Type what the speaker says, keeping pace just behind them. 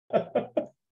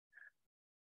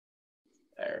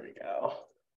we go.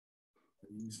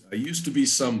 I used to be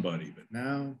somebody, but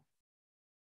now.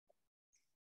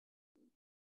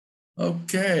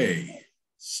 Okay,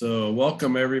 so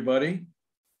welcome everybody.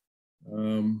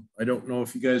 I don't know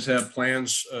if you guys have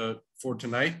plans for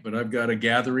tonight, but I've got a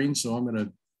gathering, so I'm going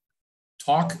to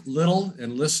talk little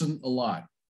and listen a lot.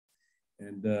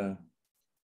 And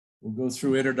we'll go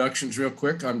through introductions real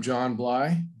quick. I'm John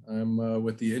Bly. I'm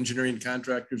with the Engineering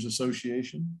Contractors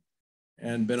Association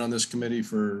and been on this committee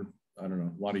for, I don't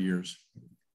know, a lot of years.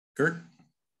 Kurt?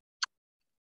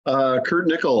 Kurt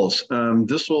Nichols.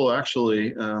 This will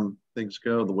actually, things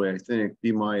go the way I think,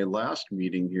 be my last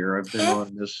meeting here. I've been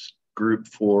on this group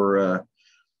for,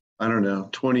 I don't know,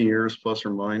 20 years plus or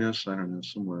minus. I don't know,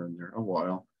 somewhere in there, a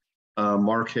while.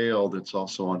 Mark Hale, that's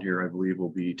also on here, I believe, will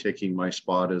be taking my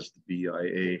spot as the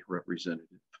BIA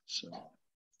representative. So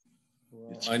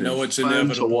I know it's fun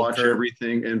inevitable to watch Kurt.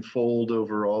 Everything unfold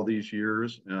over all these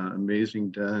years.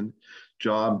 Amazing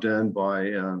job done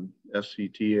by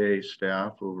FCTA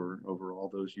staff over all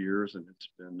those years, and it's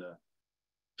been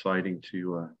exciting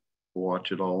to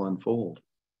watch it all unfold.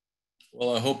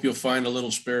 Well, I hope you'll find a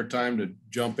little spare time to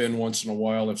jump in once in a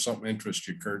while if something interests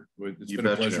you, Kurt. It's been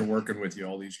a pleasure working with you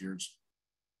all these years.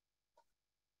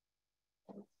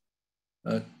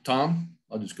 Tom,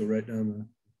 I'll just go right down there.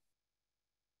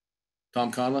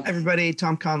 Tom Conlon. Hi everybody,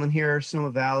 Tom Conlon here,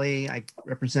 Sonoma Valley. I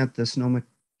represent the Sonoma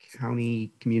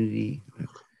County Community,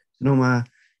 Sonoma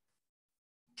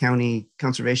County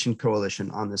Conservation Coalition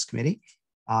on this committee.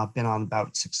 Been on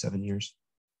about 6-7 years.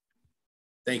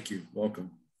 Thank you,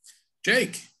 welcome.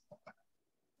 Jake.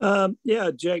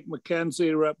 Yeah, Jake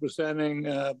McKenzie representing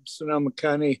Sonoma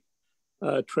County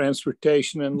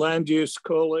Transportation and Land Use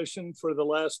Coalition for the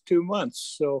last 2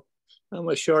 months. So I'm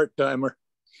a short timer.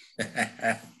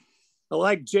 I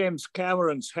like James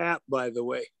Cameron's hat, by the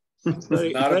way.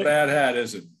 Not a bad hat,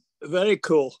 is it? Very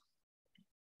cool.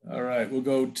 All right, we'll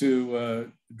go to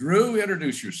Drew.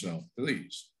 Introduce yourself,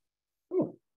 please.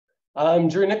 I'm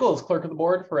Drew Nichols, clerk of the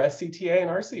board for SCTA and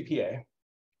RCPA.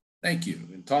 Thank you.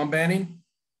 And Tom Banning?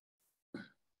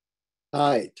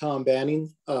 Hi, Tom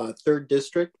Banning, 3rd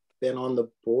District. Been on the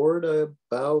board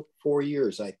about 4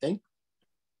 years, I think.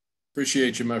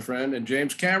 Appreciate you, my friend. And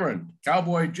James Cameron,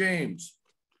 Cowboy James.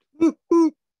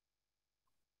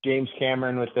 James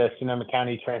Cameron with the Sonoma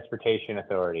County Transportation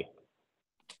Authority.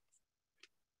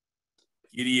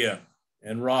 Giddy up.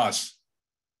 And Ross.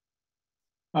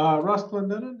 Ross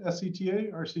Clendenin,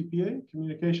 SCTA, RCPA,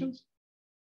 Communications.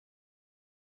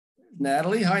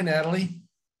 Natalie. Hi, Natalie.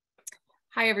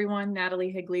 Hi, everyone.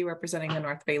 Natalie Higley, representing the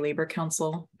North Bay Labor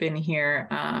Council. Been here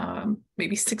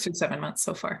maybe 6 or 7 months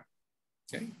so far.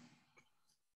 Okay.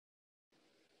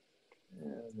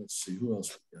 And let's see, who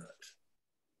else we got?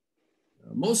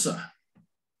 Musa.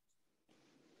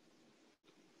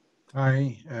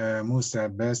 Hi, Musa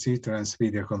Abbasi,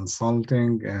 Transmedia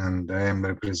Consulting, and I am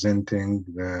representing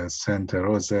the Santa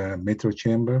Rosa Metro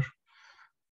Chamber.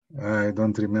 I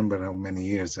don't remember how many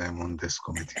years I'm on this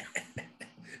committee.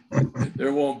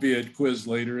 There won't be a quiz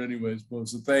later anyways,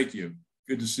 Musa. Thank you.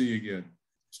 Good to see you again.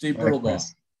 Steve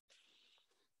Bertlebaugh.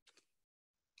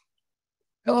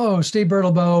 Hello, Steve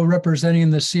Bertlebaugh representing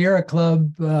the Sierra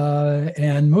Club,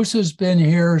 and Musa's been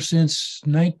here since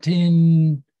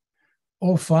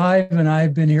 1905, and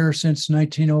I've been here since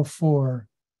 1904.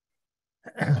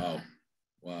 Wow,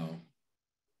 wow.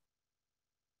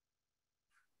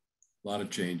 A lot of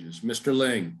changes. Mr.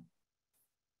 Ling.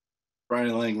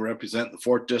 Brian Ling, represent the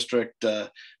 4th District.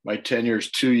 My tenure is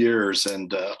 2 years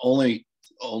and only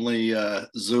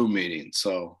Zoom meetings.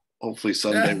 So hopefully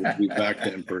someday we'll be back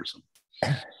to in person.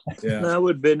 Yeah, that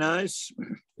would be nice.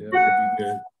 Yeah, that'd be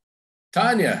good.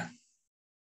 Tanya.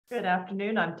 Good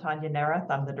afternoon. I'm Tanya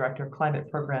Narath. I'm the Director of Climate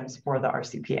Programs for the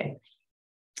RCPA.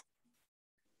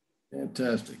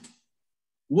 Fantastic.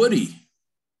 Woody.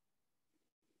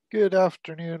 Good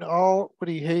afternoon, all.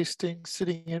 Woody Hastings,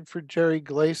 sitting in for Jerry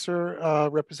Glaser,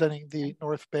 representing the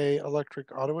North Bay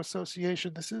Electric Auto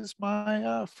Association. This is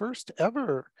my first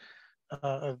ever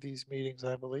of these meetings,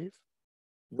 I believe.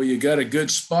 Well, you got a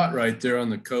good spot right there on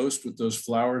the coast with those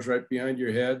flowers right behind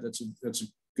your head. That's a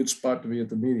good spot to be at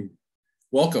the meeting.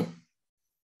 Welcome.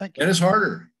 Thank you. Dennis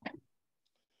Harder.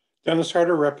 Dennis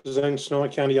Harder, representing Sonoma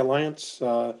County Alliance.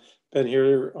 Been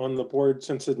here on the board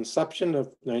since its inception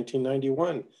of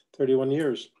 1991, 31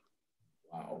 years.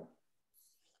 Wow.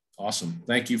 Awesome.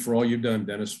 Thank you for all you've done,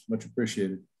 Dennis. Much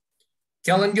appreciated.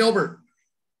 Kellen Gilbert.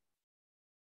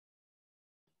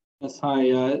 Yes,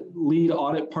 hi. Lead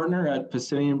audit partner at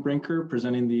Pacinian Brinker,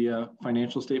 presenting the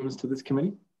financial statements to this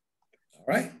committee. All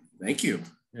right. Thank you.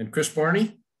 And Chris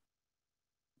Barney.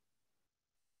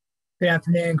 Good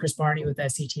afternoon, Chris Barney with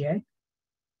SCTA.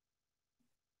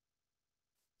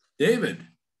 David.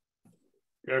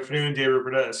 Good afternoon, David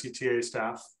Burdett, SCTA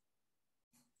staff.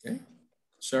 Okay.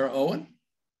 Sarah Owen.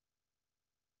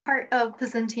 Part of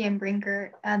Pacenti and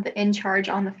Brinker, the in charge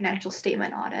on the financial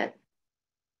statement audit.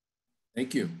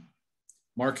 Thank you.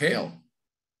 Mark Hale.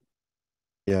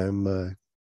 Yeah,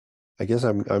 I guess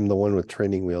I'm the one with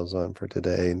training wheels on for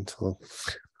today until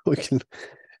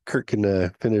Kurt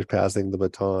can finish passing the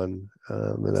baton.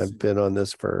 And I've been on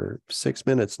this for 6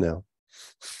 minutes now.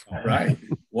 All right.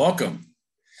 Welcome.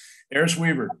 Eris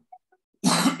Weaver.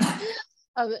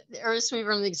 Eris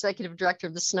Weaver, I'm the Executive Director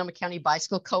of the Sonoma County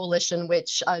Bicycle Coalition,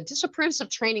 which disapproves of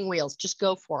training wheels. Just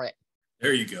go for it.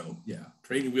 There you go. Yeah,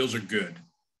 training wheels are good.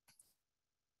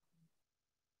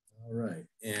 All right.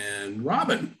 And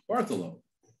Robin Bartholow.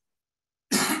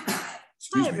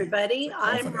 Hi, everybody.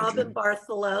 I'm Robin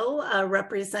Bartholow,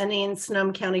 representing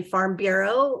Sonoma County Farm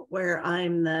Bureau, where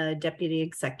I'm the Deputy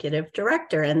Executive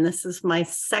Director, and this is my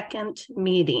second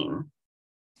meeting.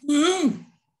 Woo!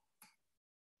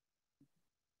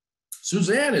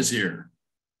 Suzanne is here.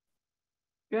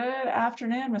 Good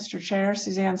afternoon, Mr. Chair.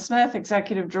 Suzanne Smith,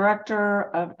 Executive Director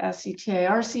of SCTA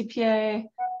RCPA,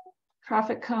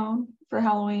 traffic cone for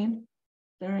Halloween.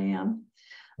 There I am.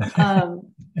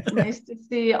 Nice to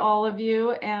see all of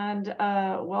you, and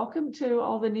welcome to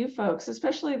all the new folks,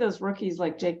 especially those rookies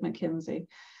like Jake McKenzie.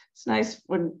 It's nice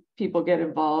when people get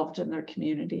involved in their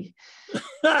community.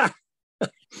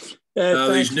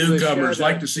 These newcomers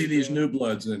like to see these new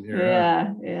bloods in here.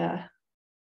 Yeah, yeah.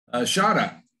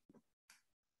 Shauna.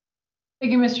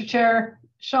 Thank you, Mr. Chair.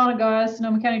 Shauna Gauss,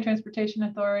 Sonoma County Transportation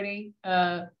Authority,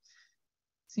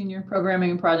 Senior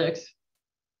Programming and Projects.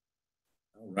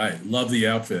 All right. Love the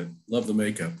outfit. Love the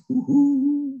makeup.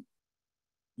 You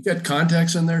got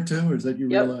contacts in there too, or is that you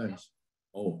realize?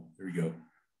 Oh, there you go.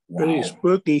 Wow. Pretty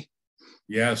spooky.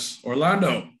 Yes.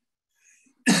 Orlando.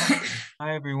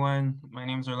 Hi, everyone. My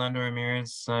name is Orlando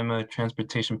Ramirez. I'm a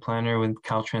transportation planner with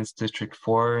Caltrans District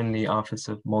 4 in the Office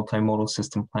of Multimodal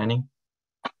System Planning.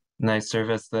 And I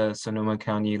serve as the Sonoma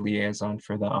County liaison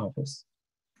for the office.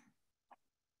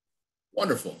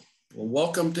 Wonderful. Well,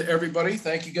 welcome to everybody.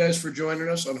 Thank you guys for joining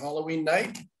us on Halloween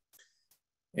night.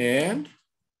 And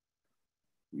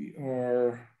we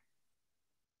are,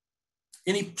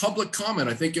 any public comment?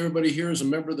 I think everybody here is a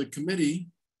member of the committee,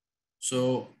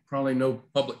 so probably no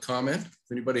public comment.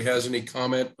 If anybody has any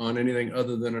comment on anything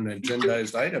other than an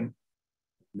agendized item,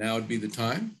 now would be the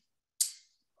time.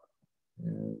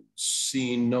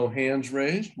 Seeing no hands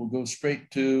raised, we'll go straight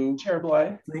to Chair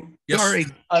Bly. Yes. Sorry,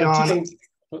 John.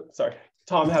 Sorry,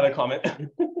 Tom had a comment.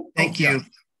 Thank you.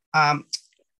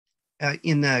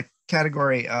 In the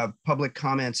category of public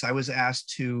comments, I was asked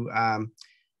to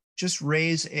just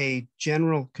raise a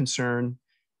general concern.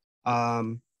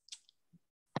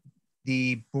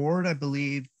 The board, I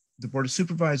believe, the Board of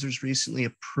Supervisors recently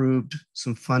approved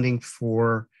some funding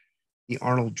for the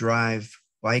Arnold Drive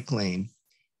bike lane.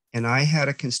 And I had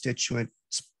a constituent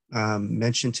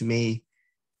mention to me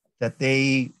that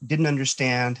they didn't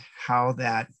understand how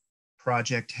that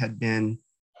project had been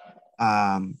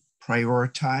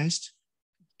prioritized,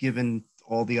 given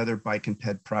all the other bike and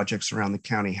ped projects around the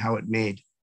county, how it made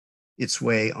its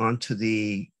way onto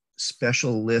the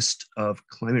special list of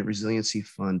climate resiliency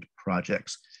fund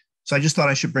projects. So I just thought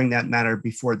I should bring that matter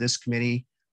before this committee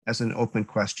as an open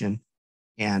question,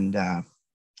 and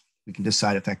we can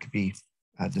decide if that could be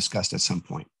discussed at some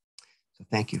point. So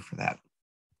thank you for that.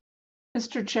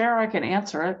 Mr. Chair, I can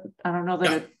answer it. I don't know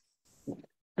that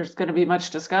there's going to be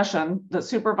much discussion. The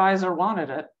supervisor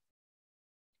wanted it.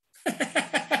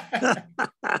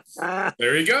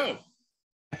 There you go.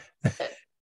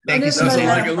 Thank you, Suzanne.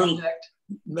 Like a little...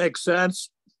 Makes sense.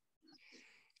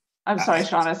 I'm sorry,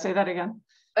 Shauna, say that again.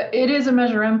 It is a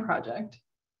Measure M project.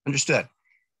 Understood.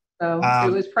 So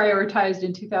it was prioritized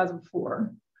in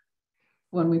 2004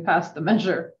 when we passed the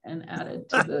measure and added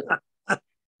to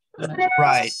the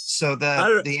right. So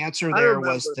the answer there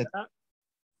was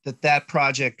that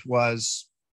project was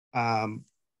that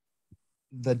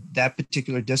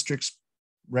particular district's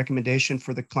recommendation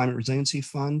for the Climate Resiliency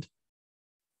Fund,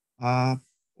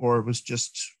 or it was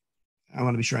just, I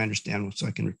want to be sure I understand so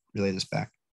I can relay this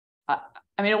back. I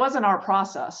mean, it wasn't our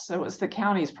process. It was the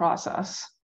county's process.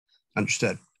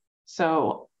 Understood.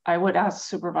 So I would ask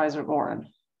Supervisor Gorin.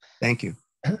 Thank you.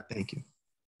 Thank you.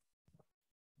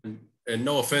 And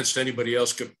no offense to anybody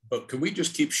else, but can we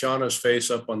just keep Shauna's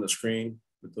face up on the screen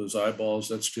with those eyeballs?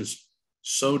 That's just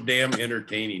so damn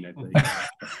entertaining, I think.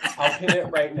 I'll pin it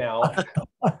right now.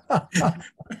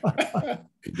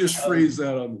 Just freeze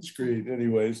that on the screen.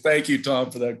 Anyways, thank you, Tom,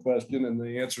 for that question and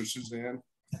the answer, Suzanne.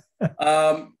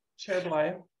 Chair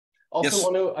Bly, I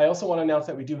also want to announce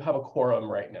that we do have a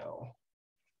quorum right now.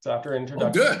 So after Oh,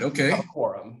 introduction. good. Okay.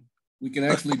 Quorum. We can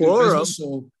actually do Quorum. business.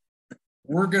 So.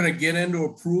 We're going to get into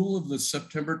business, so we're going to get into approval of the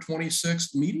September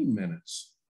 26th meeting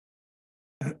minutes.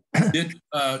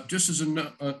 Just as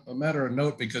a matter of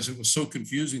note, because it was so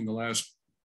confusing the last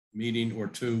meeting or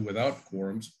two without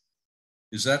quorums,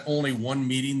 is that only one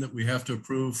meeting that we have to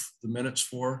approve the minutes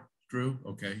for, Drew?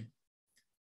 Okay.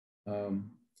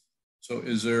 So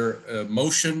is there a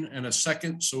motion and a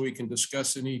second so we can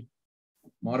discuss any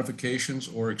modifications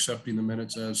or accepting the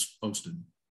minutes as posted?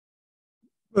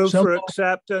 Move for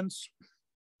acceptance.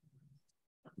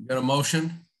 You got a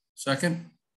motion? Second?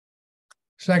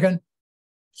 Second.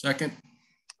 Second.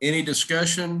 Any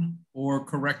discussion or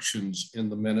corrections in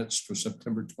the minutes for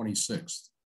September 26th?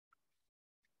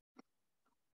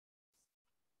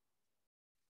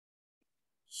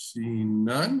 Seeing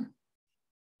none.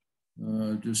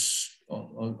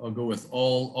 I'll go with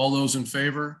all those in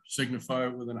favor signify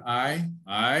with an aye.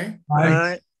 Aye.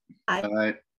 Aye.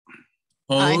 Aye.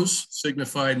 Oppose,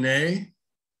 signify nay.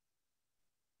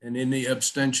 And any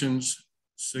abstentions,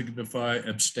 signify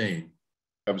abstain.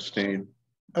 Abstain.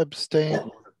 Abstain.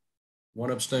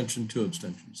 One abstention, two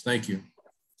abstentions. Thank you.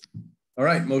 All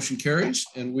right, motion carries,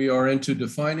 and we are into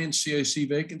defining CAC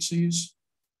vacancies.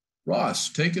 Ross,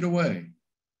 take it away.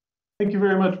 Thank you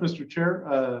very much, Mr.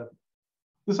 Chair.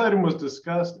 This item was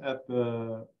discussed at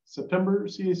the September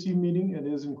CAC meeting and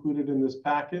is included in this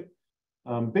packet.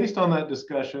 Based on that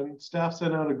discussion, staff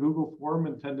sent out a Google form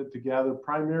intended to gather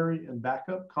primary and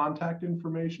backup contact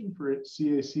information for its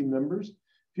CAC members.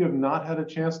 If you have not had a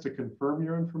chance to confirm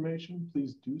your information,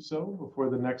 please do so before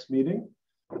the next meeting.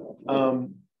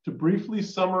 To briefly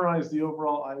summarize the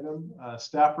overall item,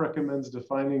 staff recommends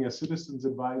defining a citizens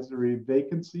advisory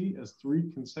vacancy as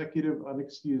 3 consecutive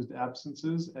unexcused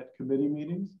absences at committee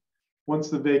meetings.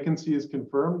 Once the vacancy is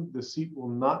confirmed, the seat will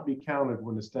not be counted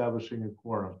when establishing a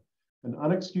quorum. An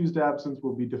unexcused absence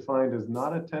will be defined as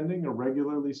not attending a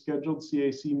regularly scheduled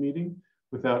CAC meeting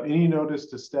without any notice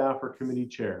to staff or committee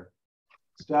chair.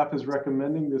 Staff is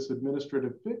recommending this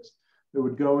administrative fix that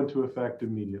would go into effect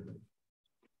immediately.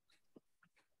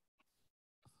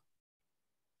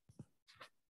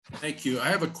 Thank you. I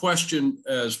have a question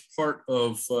as part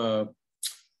of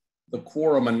the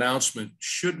quorum announcement.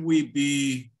 Should we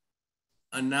be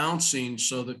announcing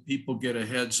so that people get a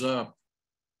heads up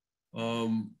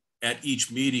at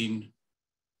each meeting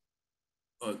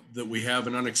that we have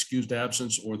an unexcused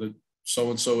absence, or that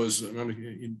so-and-so is,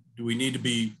 do we need to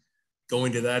be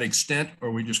going to that extent, or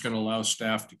are we just going to allow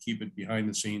staff to keep it behind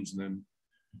the scenes and then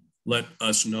let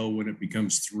us know when it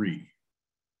becomes 3?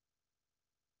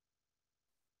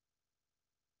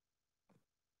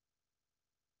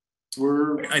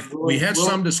 We had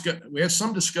some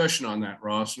discussion on that,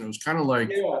 Ross, and it was kind of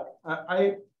like,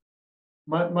 yeah,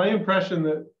 my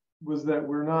impression was that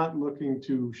we're not looking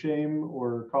to shame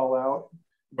or call out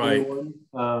anyone.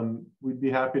 We'd be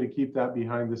happy to keep that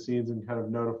behind the scenes and kind of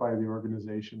notify the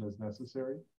organization as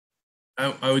necessary.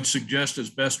 I would suggest as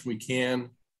best we can,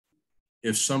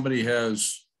 if somebody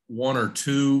has 1 or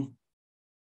 2,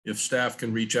 if staff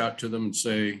can reach out to them and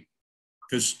say,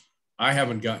 because I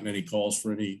haven't gotten any calls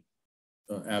for any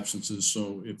absences.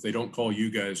 So if they don't call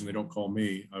you guys and they don't call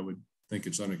me, I would think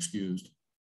it's unexcused.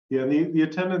 Yeah, the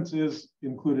attendance is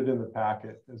included in the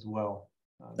packet as well.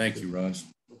 Thank you, Ross.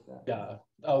 Yeah,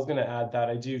 I was going to add that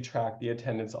I do track the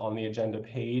attendance on the agenda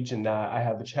page, and that I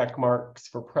have the check marks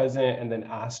for present and then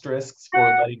asterisks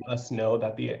for letting us know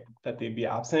that they'd be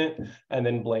absent, and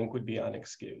then blank would be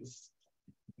unexcused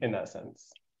in that sense.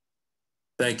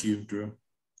 Thank you, Drew.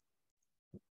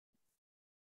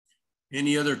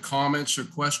 Any other comments or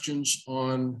questions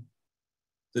on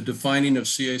the defining of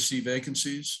CAC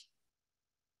vacancies?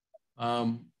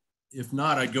 If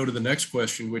not, I'd go to the next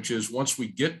question, which is, once we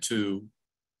get to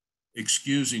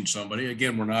excusing somebody,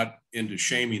 again, we're not into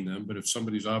shaming them, but if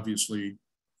somebody's obviously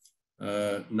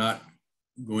not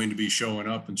going to be showing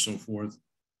up and so forth,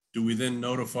 do we then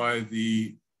notify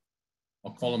the,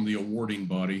 I'll call them the awarding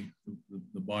body,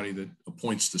 the body that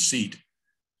appoints the seat,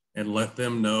 and let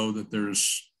them know that their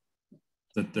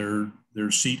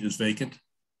seat is vacant,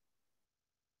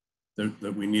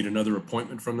 that we need another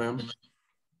appointment from them?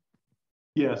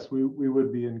 Yes, we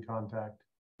would be in contact,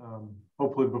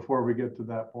 hopefully before we get to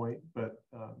that point, but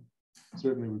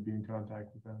certainly would be in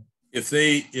contact with them. If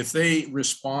they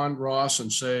respond, Ross,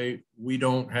 and say, we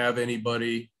don't have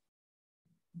anybody,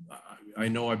 I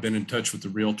know I've been in touch with the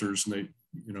realtors, and they,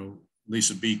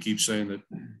 Lisa B keeps saying that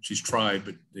she's tried,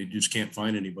 but they just can't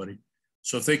find anybody.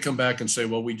 So if they come back and say,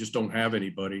 well, we just don't have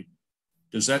anybody,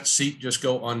 does that seat just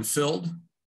go unfilled?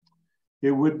 It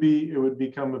would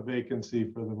become a vacancy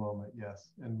for the moment,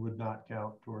 yes, and would not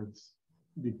count towards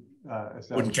be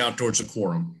established. Wouldn't count towards a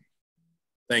quorum.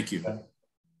 Thank you.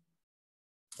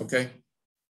 Okay.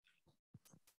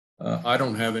 I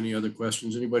don't have any other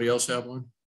questions. Anybody else have one?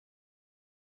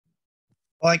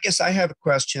 Well, I guess I have a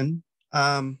question,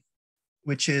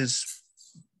 which is,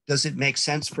 does it make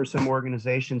sense for some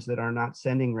organizations that are not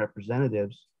sending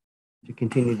representatives to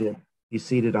continue to be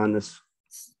seated on this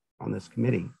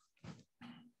committee?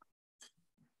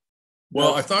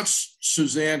 Well, I thought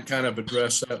Suzanne kind of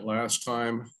addressed that last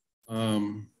time.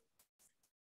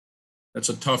 That's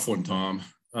a tough one, Tom.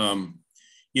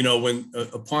 You know, when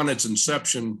upon its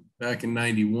inception back in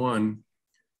 '91,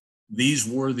 these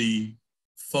were the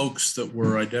folks that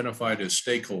were identified as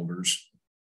stakeholders.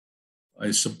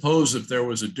 I suppose if there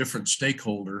was a different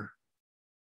stakeholder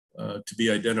to be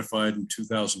identified in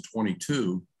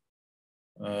 2022,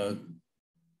 a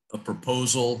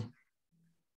proposal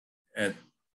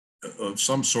of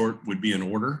some sort would be in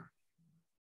order.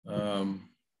 And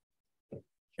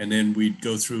then we'd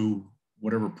go through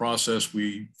whatever process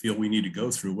we feel we need to go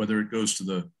through, whether it goes to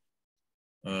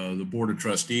the Board of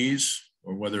Trustees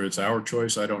or whether it's our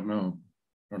choice. I don't know.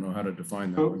 I don't know how to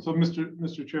define that. So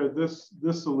Mr. Chair, this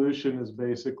solution is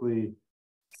basically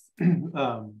kind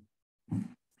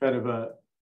of a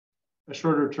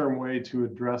shorter term way to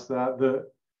address that.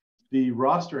 The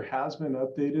roster has been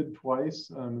updated twice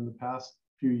in the past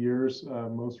few years,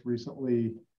 most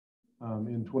recently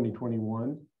in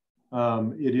 2021.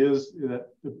 It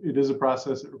is a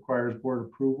process that requires board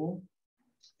approval,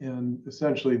 and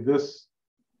essentially this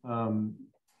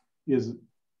is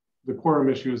the quorum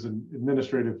issue is an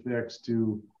administrative fix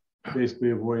to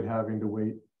basically avoid having to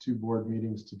wait 2 board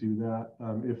meetings to do that.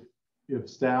 If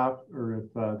staff or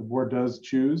if the board does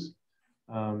choose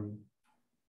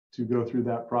to go through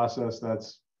that process,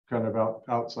 that's kind of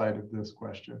outside of this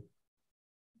question.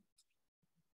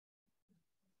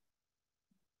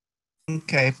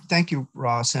 Okay, thank you,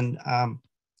 Ross. And I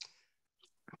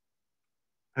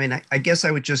mean, I guess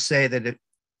I would just say that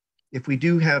if we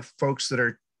do have folks that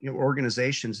are,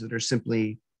 organizations that are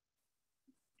simply,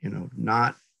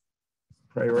 not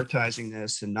prioritizing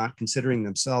this and not considering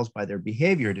themselves by their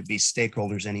behavior to be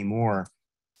stakeholders anymore,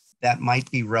 that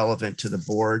might be relevant to the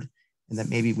board, and that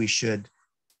maybe we should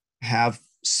have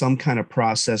some kind of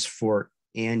process for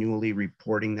annually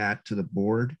reporting that to the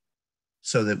board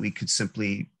so that we could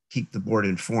simply keep the board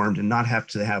informed and not have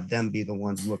to have them be the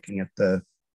ones looking at the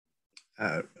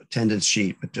attendance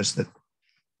sheet, but just that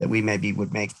we maybe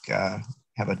would make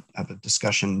have a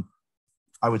discussion,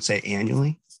 I would say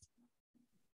annually.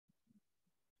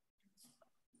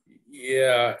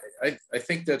 Yeah, I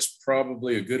think that's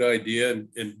probably a good idea,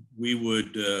 and we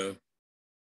would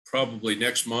probably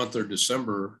next month or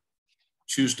December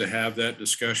choose to have that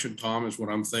discussion. Tom, is what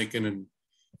I'm thinking. And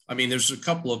I mean, there's a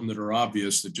couple of them that are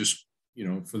obvious that just,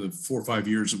 for the 4 or 5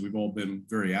 years that we've all been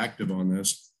very active on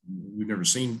this, we've never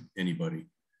seen anybody.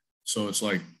 So it's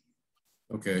like,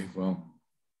 okay, well,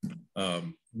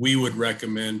 we would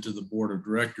recommend to the board of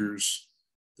directors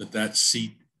that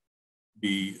seat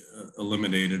be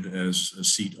eliminated as a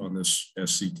seat on this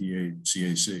SCTA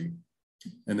CAC.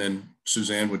 And then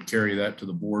Suzanne would carry that to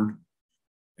the board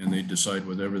and they decide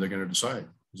whatever they're going to decide.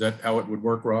 Is that how it would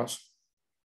work, Ross?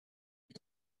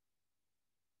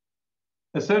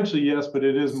 Essentially, yes, but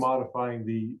it is modifying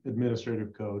the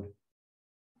administrative code.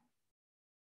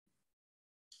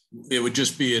 It would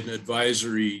just be an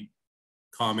advisory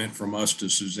comment from us to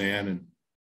Suzanne, and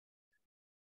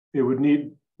it would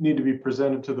need to be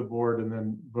presented to the board and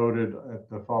then voted at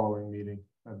the following meeting,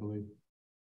 I believe.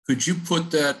 Could you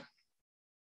put that,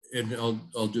 and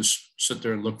I'll just sit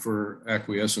there and look for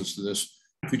acquiescence to this.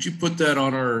 Could you put that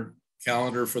on our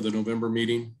calendar for the November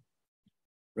meeting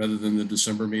rather than the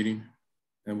December meeting?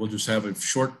 And we'll just have a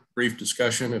short, brief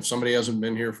discussion. If somebody hasn't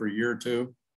been here for a year or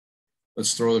two,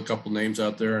 let's throw a couple names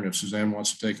out there. And if Suzanne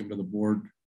wants to take them to the board,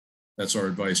 that's our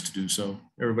advice to do so.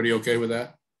 Everybody okay with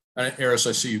that? Eris,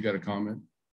 I see you got a comment.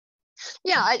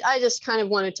 Yeah, I just kind of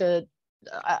wanted to,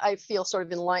 I feel sort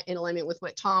of in alignment with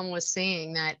what Tom was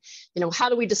saying, that, how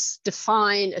do we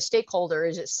define a stakeholder?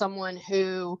 Is it someone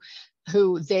who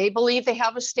they believe they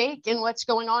have a stake in what's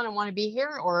going on and want to be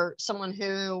here, or someone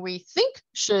who we think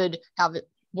should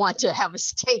want to have a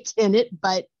stake in it,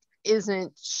 but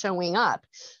isn't showing up?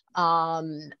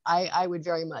 I would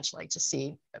very much like to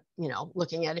see,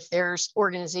 looking at if there's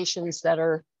organizations that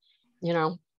are,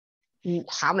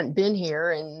 haven't been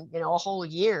here in, a whole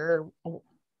year.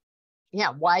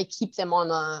 Yeah, why keep them on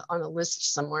a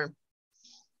list somewhere?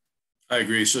 I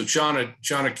agree. So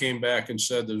Shauna came back and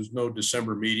said there's no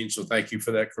December meeting. So thank you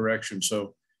for that correction.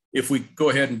 So if we go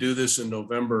ahead and do this in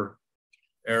November,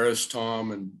 Eris,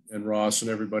 Tom, and Ross and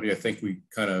everybody, I think we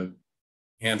kind of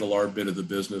handle our bit of the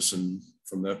business. And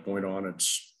from that point on,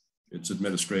 it's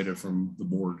administrative from the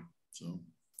board. So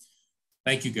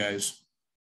thank you, guys.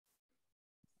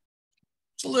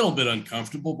 It's a little bit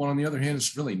uncomfortable, but on the other hand,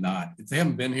 it's really not. If they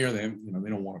haven't been here, they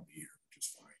don't want to be here, which is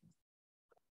fine.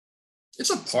 It's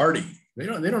a party. They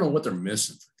don't know what they're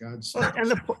missing, for God's sake.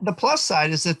 And the plus side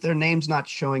is that their name's not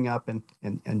showing up and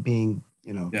being,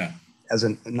 as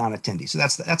a non-attendee. So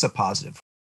that's a positive.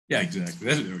 Yeah, exactly.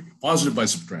 There we go. Positive by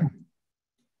subtracting.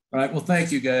 All right. Well,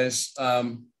 thank you, guys.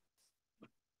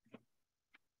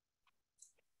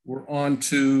 We're on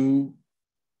to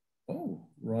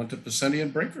Pacini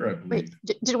and Brinker, I believe.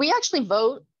 Wait, did we actually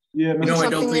vote? Yeah, no, I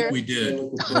don't think we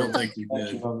did. I don't think we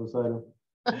did.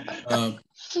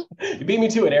 You beat me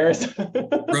to it, Eris.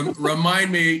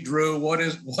 Remind me, Drew, what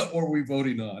were we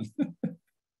voting on?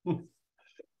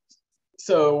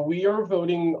 So we are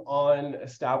voting on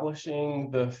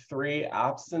establishing the three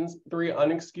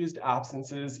unexcused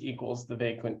absences equals the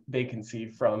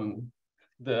vacancy from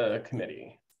the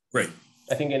committee. Great.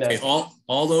 I think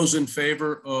all those in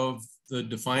favor of the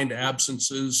defined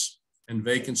absences and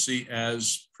vacancy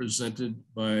as presented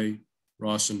by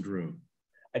Ross and Drew.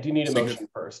 I do need a motion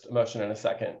first, a motion and a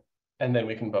second, and then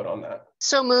we can vote on that.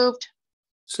 So moved.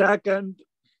 Second.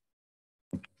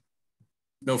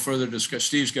 No further discussion.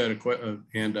 Steve's got a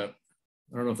hand up.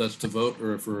 I don't know if that's to vote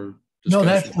or for discussion.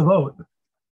 No, that's to vote.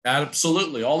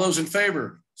 Absolutely. All those in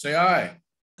favor, say aye.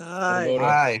 Aye.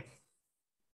 Aye.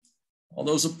 All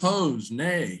those opposed,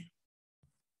 nay.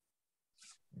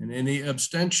 And any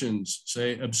abstentions,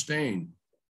 say abstain.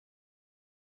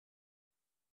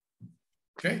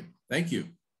 Okay, thank you.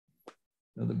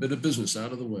 Another bit of business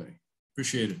out of the way.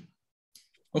 Appreciate it.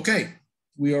 Okay,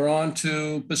 we are on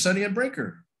to Pacini and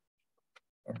Brinker,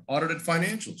 our audited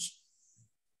financials.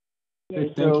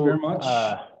 Okay, thank you very much.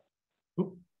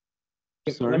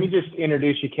 Let me just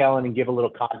introduce you, Kellen, and give a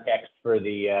little context for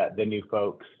the new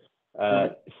folks.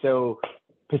 So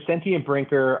Pacini and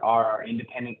Brinker are our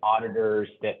independent auditors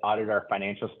that audit our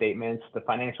financial statements. The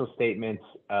financial statements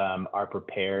are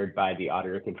prepared by the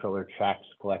Auditor Controller Tax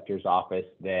Collector's Office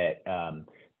that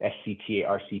SCTA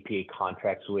RCPA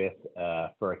contracts with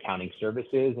for accounting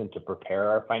services and to prepare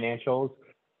our financials.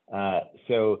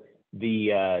 So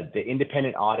the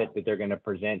independent audit that they're going to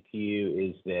present to you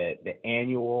is the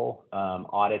annual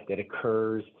audit that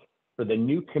occurs. For the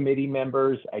new committee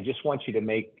members, I just want you to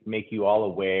make you all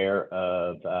aware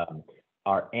of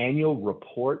our annual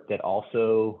report that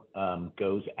also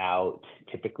goes out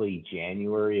typically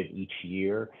January of each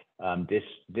year.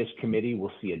 This committee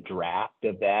will see a draft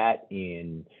of that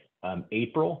in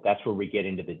April. That's where we get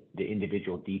into the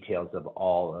individual details of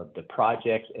all of the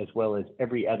projects, as well as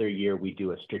every other year we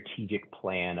do a strategic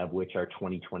plan, of which our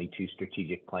 2022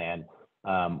 strategic plan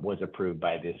was approved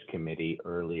by this committee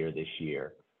earlier this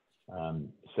year.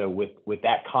 So with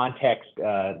that context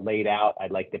laid out,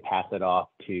 I'd like to pass it off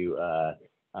to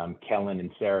Kellen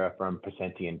and Sarah from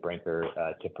Pacini and Brinker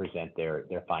to present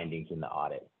their findings in the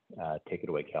audit. Take it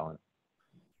away, Kellen.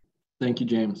 Thank you,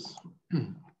 James.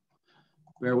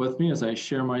 Bear with me as I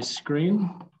share my screen.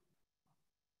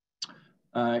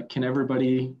 Can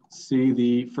everybody see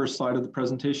the first slide of the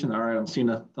presentation? All right, I'm seeing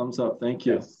a thumbs up. Thank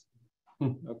you. Yes.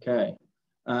 Okay.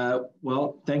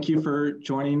 Well, thank you for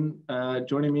joining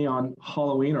me on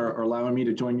Halloween, or allowing me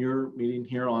to join your meeting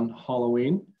here on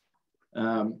Halloween.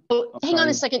 Hang on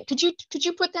a second. Could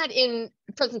you put that in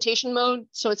presentation mode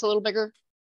so it's a little bigger?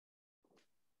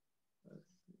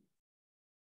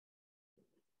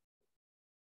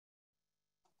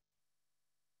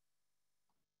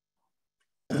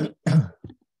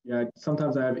 Yeah,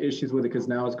 sometimes I have issues with it because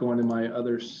now it's going to my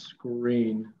other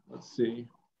screen. Let's see.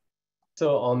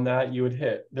 So on that, you would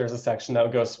hit, there's a section that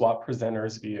would go swap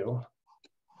presenters view.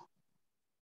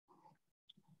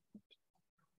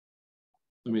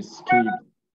 Let me see. Is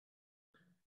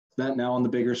that now on the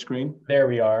bigger screen? There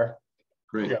we are.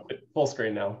 Great. Yeah, full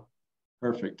screen now.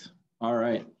 Perfect. All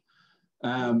right.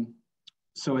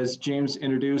 So as James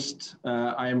introduced,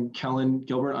 I am Kellen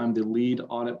Gilbert. I'm the lead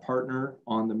audit partner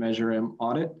on the Measure M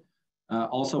audit.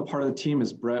 Also part of the team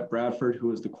is Brett Bradford,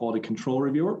 who is the quality control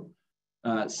reviewer.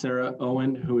 Sarah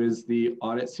Owen, who is the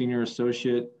audit senior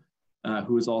associate,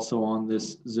 who is also on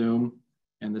this Zoom.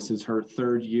 And this is her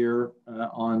third year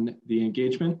on the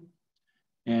engagement.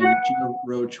 And Gina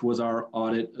Roach was our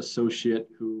audit associate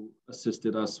who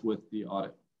assisted us with the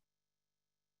audit.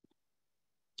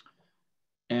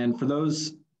 And for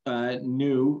those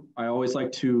new, I always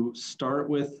like to start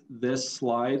with this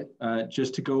slide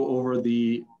just to go over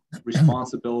the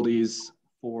responsibilities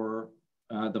for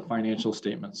the financial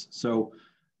statements. So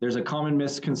There's a common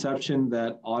misconception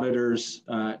that auditors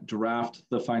draft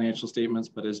the financial statements,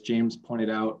 but as James pointed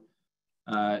out,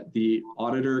 the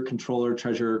auditor, controller,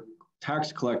 treasurer,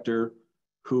 tax collector,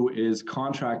 who is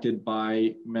contracted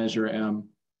by Measure M,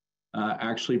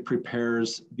 actually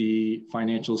prepares the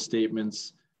financial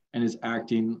statements and is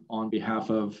acting on behalf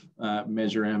of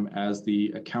Measure M as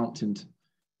the accountant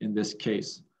in this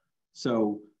case.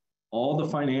 So all the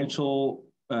financial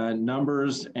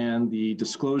numbers and the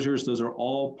disclosures, those are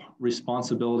all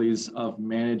responsibilities of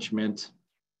management,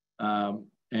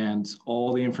 and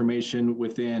all the information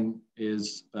within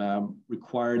is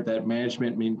required that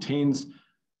management maintains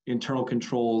internal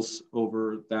controls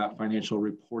over that financial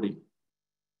reporting.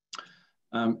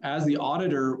 As the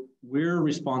auditor, we're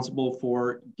responsible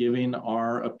for giving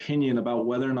our opinion about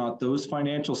whether or not those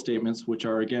financial statements, which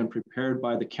are again prepared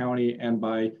by the county and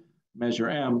by Measure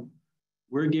M,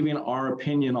 we're giving our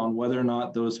opinion on whether or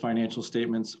not those financial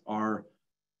statements are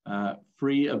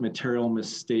free of material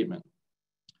misstatement.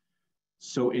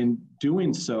 So in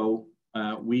doing so,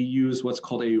 we use what's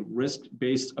called a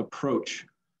risk-based approach.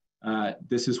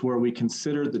 This is where we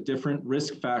consider the different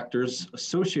risk factors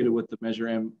associated with the Measure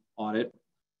M audit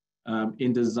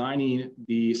in designing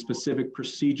the specific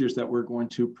procedures that we're going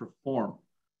to perform.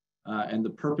 And the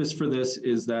purpose for this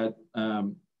is that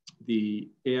the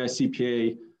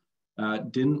AICPA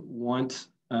didn't want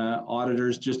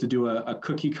auditors just to do a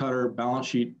cookie cutter balance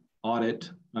sheet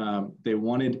audit. They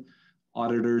wanted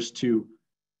auditors to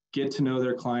get to know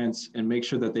their clients and make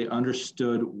sure that they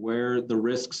understood where the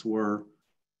risks were,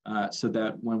 so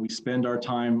that when we spend our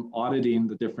time auditing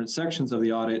the different sections of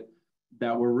the audit,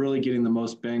 that we're really getting the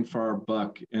most bang for our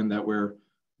buck and that we're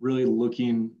really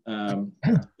looking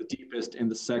the deepest in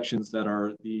the sections that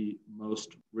are the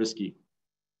most risky.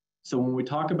 So when we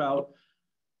talk about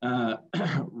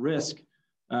risk,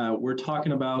 we're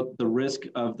talking about the risk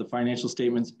of the financial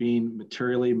statements being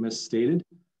materially misstated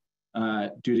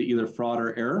due to either fraud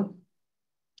or error.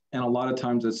 And a lot of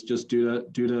times it's just due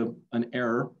to an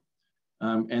error.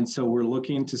 And so we're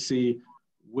looking to see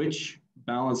which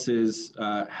balances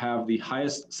have the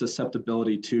highest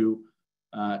susceptibility to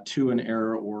an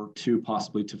error or to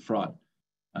possibly to fraud.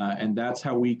 And that's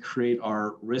how we create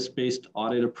our risk-based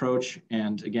audit approach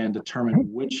and again,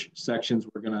 determine which sections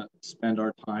we're gonna spend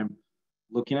our time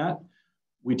looking at.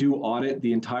 We do audit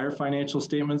the entire financial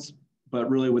statements, but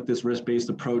really with this risk-based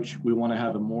approach, we wanna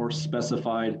have a more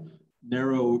specified,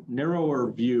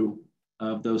 narrower view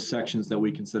of those sections that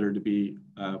we consider to be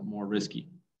more risky.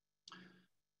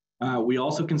 We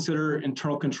also consider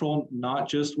internal control, not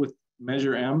just with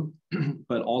Measure M,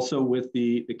 but also with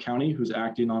the county who's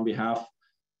acting on behalf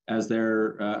as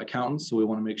their accountants. So we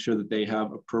want to make sure that they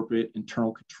have appropriate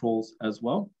internal controls as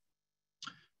well.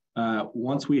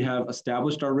 Once we have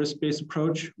established our risk-based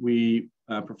approach, we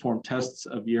perform tests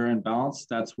of year-end balance.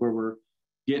 That's where we're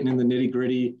getting in the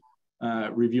nitty-gritty,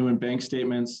 reviewing bank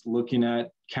statements, looking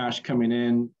at cash coming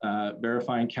in,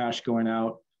 verifying cash going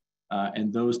out,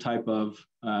 and those type of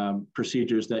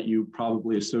procedures that you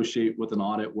probably associate with an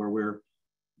audit where we're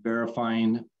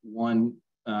verifying one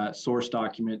source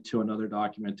document to another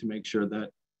document to make sure that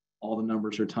all the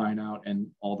numbers are tying out and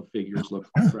all the figures look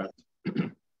correct.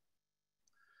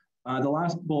 The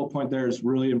last bullet point there is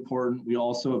really important. We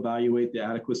also evaluate the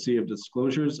adequacy of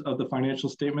disclosures of the financial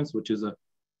statements, which is a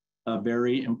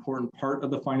very important part of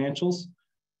the financials.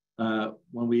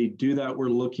 When we do that, we're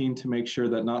looking to make sure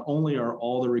that not only are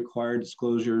all the required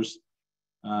disclosures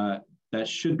that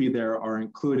should be there are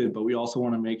included, but we also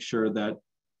want to make sure that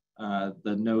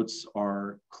the notes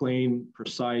are clean,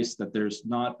 precise, that there's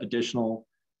not additional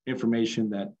information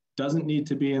that doesn't need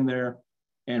to be in there,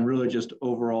 and really just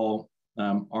overall,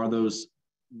 are those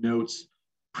notes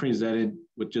presented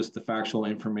with just the factual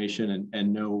information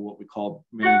and no what we call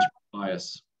management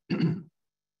bias.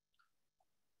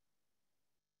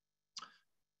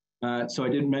 So I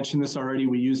didn't mention this already.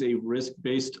 We use a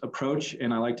risk-based approach,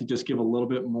 and I like to just give a little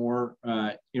bit more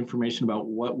information about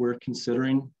what we're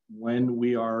considering when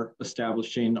we are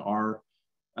establishing our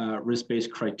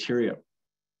risk-based criteria.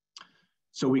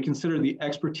 So we consider the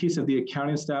expertise of the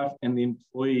accounting staff and the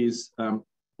employees,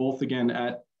 both again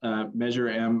at Measure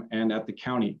M and at the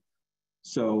county.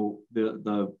 So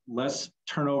the less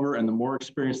turnover and the more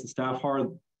experienced the staff are,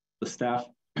 the staff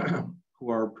who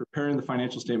are preparing the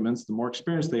financial statements, the more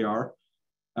experienced they are,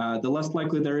 the less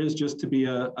likely there is just to be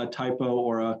a typo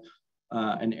or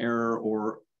an error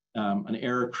or an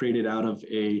error created out of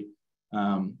a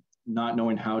not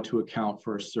knowing how to account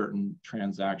for a certain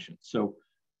transaction. So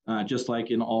just like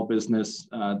in all business,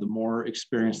 the more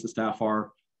experienced the staff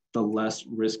are, the less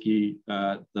risky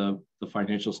the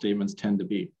financial statements tend to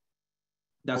be.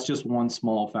 that's just one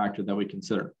small factor that we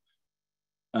consider.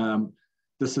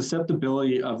 The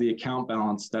susceptibility of the account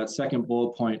balance, that second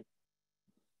bullet point,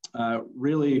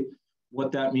 really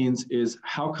what that means is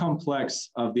how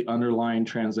complex of the underlying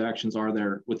transactions are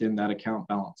there within that account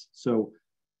balance. So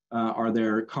are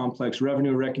there complex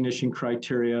revenue recognition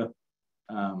criteria?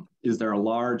 Is there a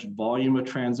large volume of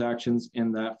transactions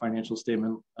in that financial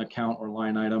statement account or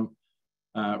line item?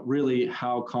 Really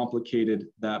how complicated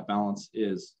that balance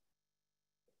is.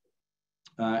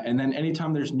 And then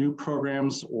anytime there's new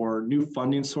programs or new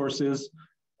funding sources,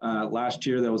 last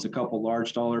year there was a couple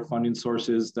large dollar funding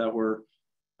sources that were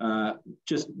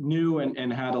just new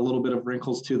and had a little bit of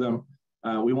wrinkles to them.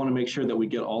 We want to make sure that we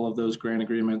get all of those grant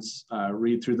agreements,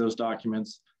 read through those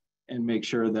documents, and make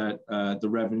sure that the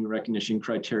revenue recognition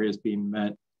criteria is being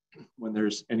met when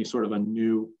there's any sort of a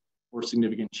new or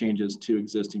significant changes to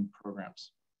existing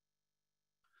programs.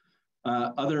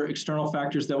 Other external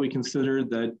factors that we consider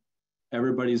that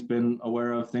everybody's been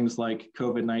aware of, things like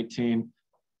COVID-19,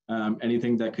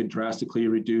 anything that could drastically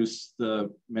reduce the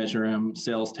Measure M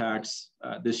sales tax.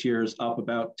 This year is up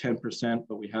about 10%,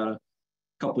 but we had a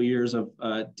couple of years of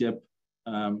dip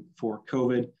for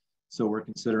COVID. So we're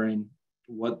considering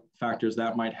what factors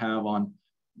that might have on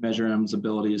Measure M's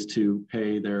abilities to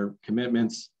pay their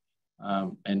commitments,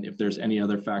 and if there's any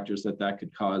other factors that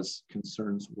could cause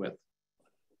concerns with.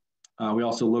 We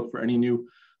also look for any new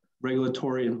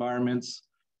regulatory environments,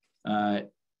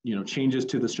 changes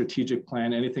to the strategic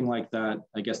plan, anything like that.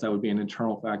 I guess that would be an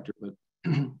internal factor, but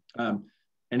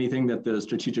anything that the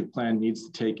strategic plan needs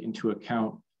to take into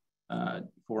account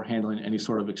for handling any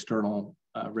sort of external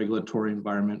regulatory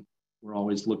environment, we're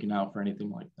always looking out for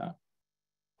anything like that.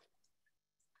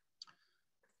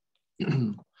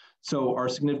 So our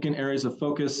significant areas of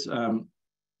focus,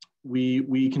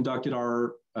 we conducted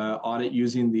our audit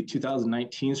using the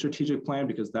 2019 strategic plan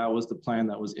because that was the plan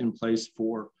that was in place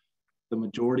for the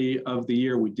majority of the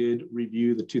year. We did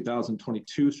review the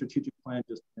 2022 strategic plan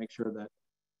just to make sure that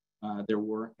there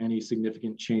weren't any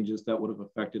significant changes that would have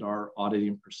affected our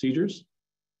auditing procedures.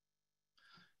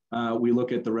 We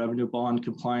look at the revenue bond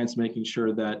compliance, making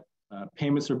sure that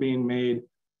payments are being made,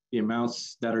 the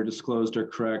amounts that are disclosed are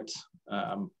correct,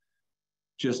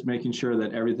 just making sure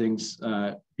that everything's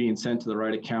being sent to the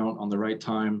right account on the right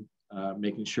time,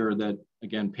 making sure that,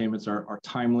 again, payments are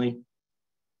timely.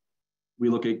 We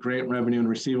look at grant revenue and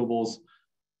receivables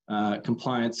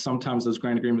compliance. Sometimes those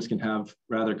grant agreements can have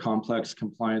rather complex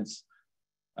compliance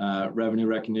revenue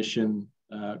recognition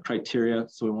criteria.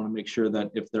 So we want to make sure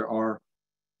that if there are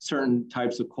certain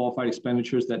types of qualified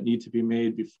expenditures that need to be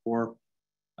made before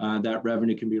that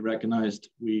revenue can be recognized,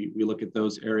 we look at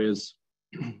those areas.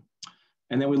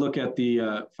 And then we look at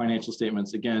the financial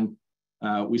statements. Again,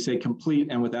 we say complete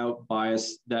and without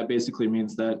bias. That basically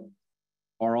means that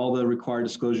are all the required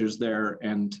disclosures there,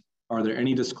 and are there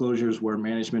any disclosures where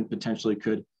management potentially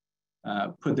could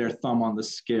put their thumb on the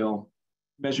scale?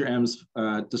 Measure M's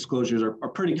disclosures are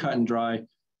pretty cut and dry,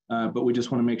 but we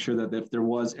just want to make sure that if there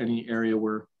was any area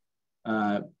where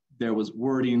there was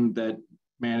wording that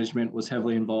management was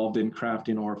heavily involved in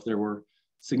crafting, or if there were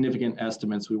significant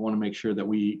estimates, we want to make sure that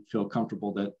we feel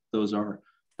comfortable that those are,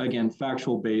 again,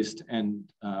 factual based and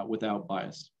without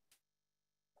bias.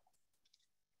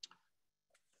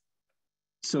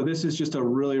 So this is just a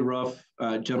really rough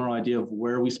general idea of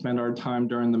where we spend our time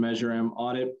during the Measure M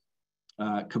audit.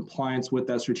 Compliance with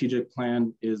that strategic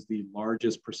plan is the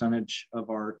largest percentage of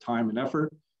our time and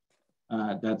effort.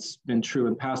 That's been true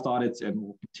in past audits and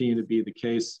will continue to be the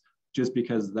case, just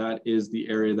because that is the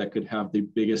area that could have the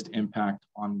biggest impact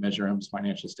on Measure M's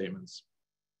financial statements.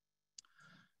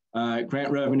 Grant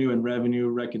revenue and revenue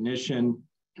recognition,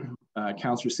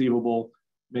 accounts receivable,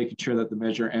 making sure that the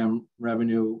Measure M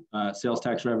revenue, sales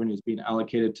tax revenue is being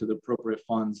allocated to the appropriate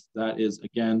funds. That is,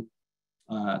 again,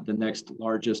 the next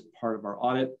largest part of our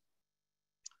audit.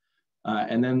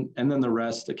 And then the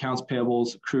rest, accounts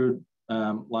payables, accrued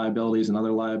liabilities and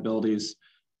other liabilities,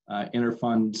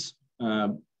 interfunds,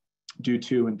 due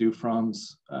to and due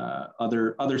froms,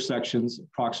 other sections,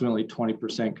 approximately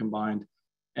 20% combined.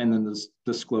 And then the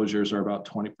disclosures are about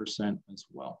 20% as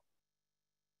well.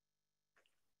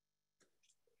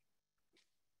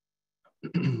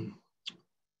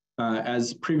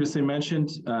 As previously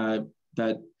mentioned,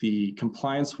 that the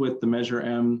compliance with the Measure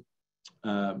M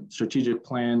strategic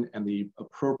plan and the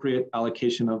appropriate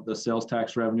allocation of the sales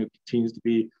tax revenue continues to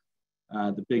be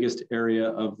the biggest area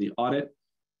of the audit.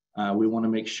 We want to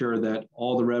make sure that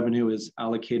all the revenue is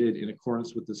allocated in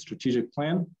accordance with the strategic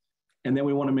plan. And then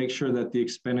we want to make sure that the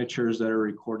expenditures that are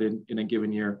recorded in a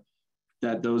given year,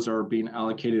 that those are being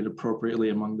allocated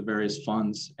appropriately among the various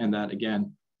funds, and that,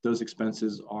 again, those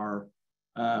expenses are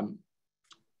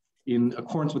in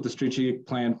accordance with the strategic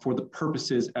plan for the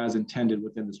purposes as intended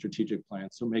within the strategic plan.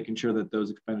 So making sure that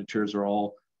those expenditures are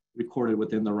all recorded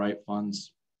within the right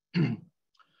funds.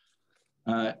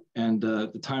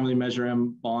 The timely Measure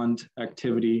M bond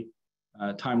activity,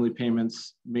 timely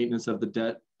payments, maintenance of the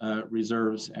debt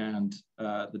reserves and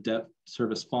the debt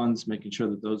service funds, making sure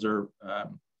that those are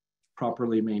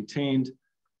properly maintained,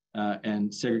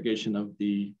 and segregation of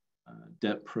the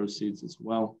debt proceeds as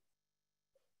well.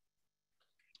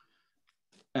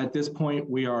 At this point,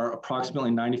 we are approximately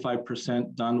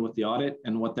 95% done with the audit.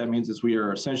 And what that means is we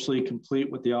are essentially complete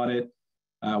with the audit.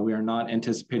 We are not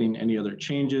anticipating any other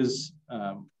changes.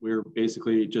 We're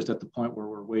basically just at the point where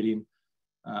we're waiting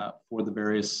for the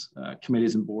various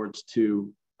committees and boards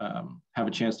to have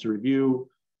a chance to review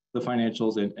the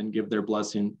financials and give their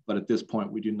blessing. But at this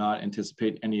point, we do not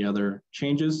anticipate any other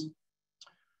changes.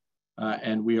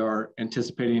 And we are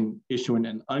anticipating issuing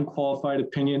an unqualified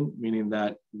opinion, meaning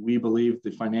that we believe the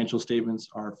financial statements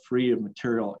are free of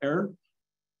material error.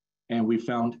 And we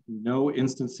found no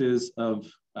instances of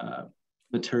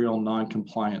material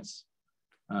non-compliance.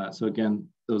 So again,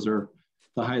 those are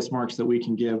the highest marks that we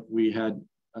can give. We had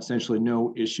essentially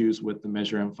no issues with the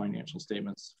Measure M financial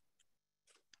statements.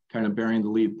 Kind of bearing the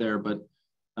lead there, but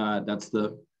that's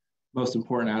the most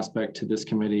important aspect to this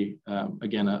committee.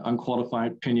 Again, an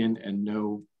unqualified opinion and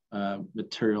no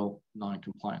material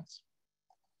non-compliance.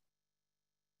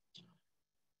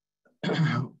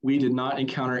 We did not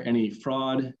encounter any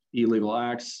fraud, illegal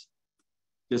acts,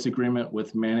 disagreement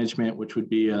with management, which would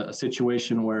be a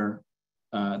situation where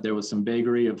there was some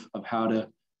vagary of how to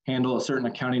handle a certain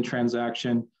accounting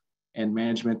transaction, and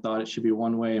management thought it should be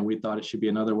one way and we thought it should be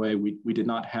another way. We did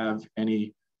not have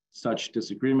any such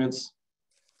disagreements.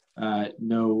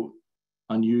 No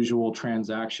unusual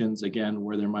transactions, again,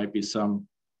 where there might be some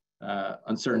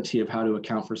uncertainty of how to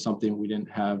account for something. We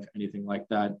didn't have anything like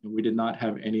that. And we did not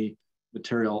have any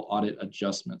material audit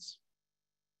adjustments.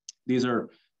 These are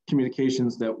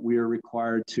communications that we are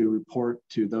required to report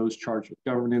to those charged with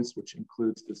governance, which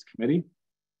includes this committee.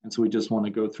 And so we just want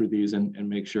to go through these and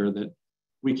make sure that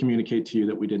we communicate to you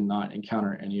that we did not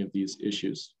encounter any of these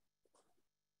issues.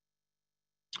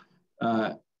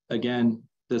 Again,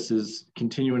 this is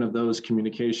continuing of those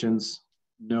communications,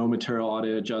 no material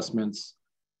audit adjustments,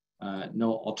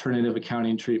 no alternative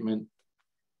accounting treatment,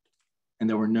 and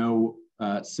there were no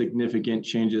significant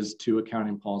changes to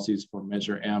accounting policies for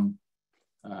Measure M,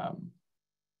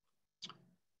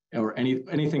 or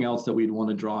anything else that we'd want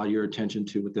to draw your attention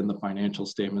to within the financial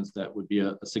statements that would be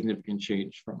a significant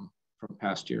change from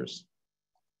past years.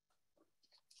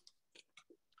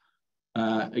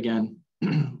 Again,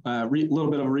 a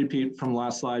little bit of a repeat from the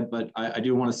last slide, but I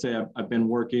do want to say I've been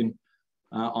working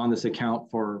on this account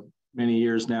for many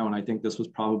years now, and I think this was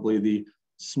probably the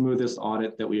smoothest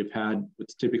audit that we have had.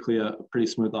 It's typically a pretty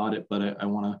smooth audit, but I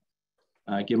want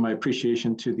to give my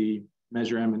appreciation to the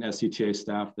Measure M and SCTA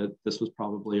staff that this was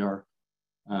probably our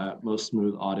most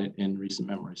smooth audit in recent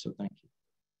memory, so thank you.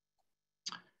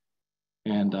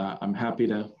 And I'm happy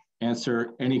to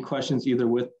answer any questions either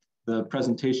with the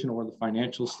presentation or the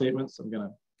financial statements. I'm going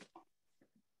to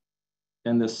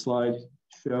end this slide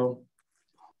show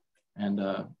and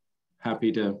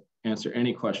happy to answer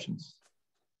any questions.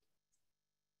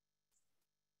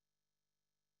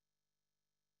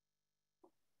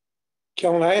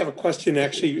 Kellen, I have a question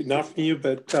actually, not from you,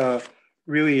 but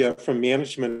really from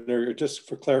management or just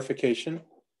for clarification,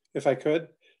 if I could.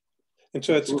 And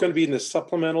so it's going to be in the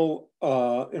supplemental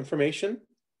information.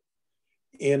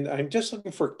 And I'm just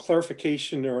looking for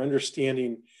clarification or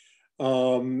understanding.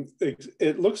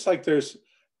 It looks like there's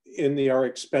in our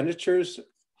expenditures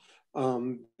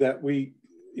that we,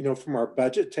 from our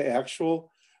budget to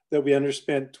actual, that we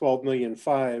underspent $12.5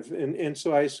 million. And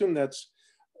so I assume that's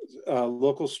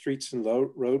local streets and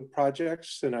road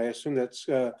projects. And I assume that's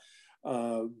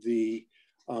the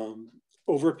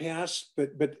overpass,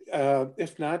 but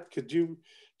if not, could you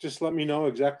just let me know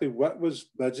exactly what was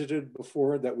budgeted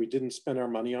before that we didn't spend our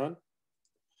money on?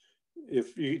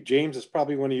 If you, James, it's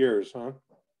probably one of yours, huh?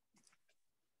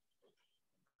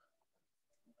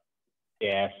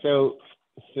 Yeah, so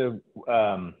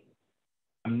I'm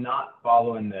not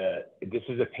following this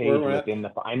is a page within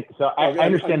the, I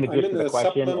understand the gist of the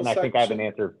question, and I think I have an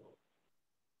answer.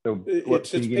 So what,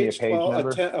 can you give me a page 12,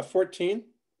 number? 14.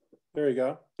 There you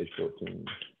go. Page 14.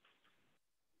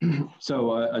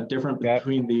 So a difference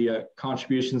between the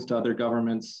contributions to other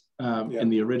governments in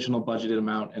the original budgeted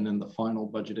amount and then the final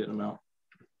budgeted amount.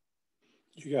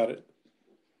 You got it.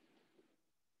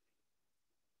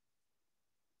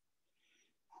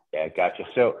 Yeah, gotcha.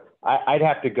 So I'd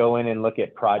have to go in and look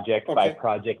at project by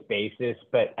project basis,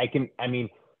 but I can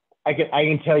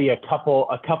tell you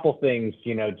a couple things,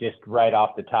 you know, just right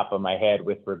off the top of my head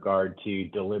with regard to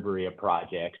delivery of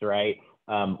projects, right?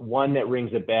 One that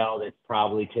rings a bell that's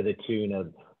probably to the tune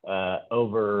of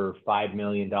over $5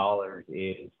 million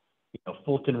is, you know,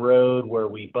 Fulton Road, where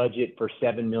we budget for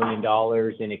 $7 million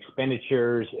in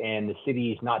expenditures, and the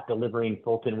city is not delivering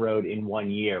Fulton Road in 1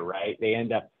 year, right? They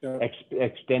end up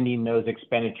extending those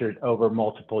expenditures over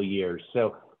multiple years.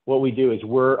 So what we do is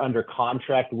we're under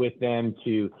contract with them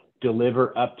to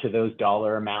deliver up to those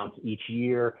dollar amounts each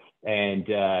year. And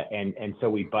so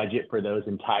we budget for those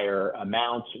entire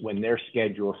amounts. When their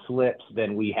schedule slips,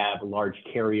 then we have large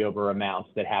carryover amounts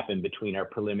that happen between our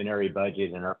preliminary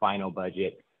budget and our final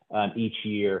budget each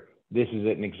year. This is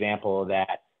an example of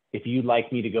that. If you'd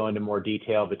like me to go into more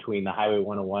detail between the Highway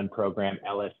 101 program,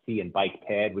 LST, and Bike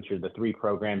PED, which are the 3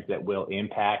 programs that will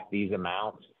impact these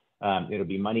amounts, it'll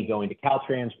be money going to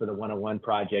Caltrans for the 101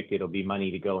 project. It'll be money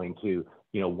to go into,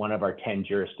 you know, one of our 10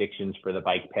 jurisdictions for the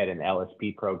Bike PED and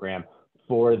LSP program.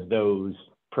 For those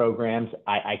programs,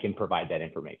 I can provide that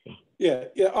information. Yeah,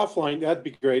 offline, that'd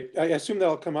be great. I assume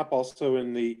that'll come up also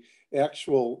in the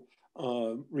actual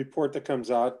report that comes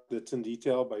out that's in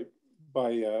detail by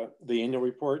the annual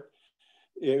report.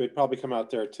 It would probably come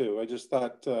out there too. I just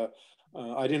thought,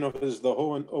 I didn't know if it was the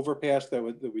whole overpass that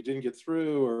we didn't get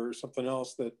through or something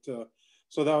else that,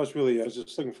 so that was really, I was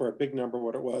just looking for a big number,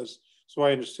 what it was. So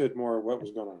I understood more what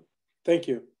was going on. Thank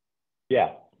you.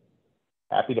 Yeah,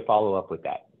 happy to follow up with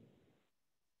that.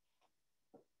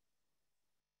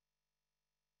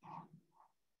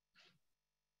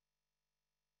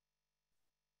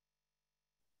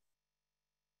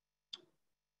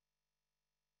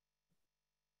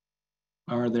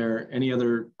 Are there any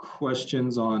other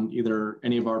questions on either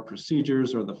any of our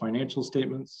procedures or the financial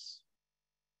statements?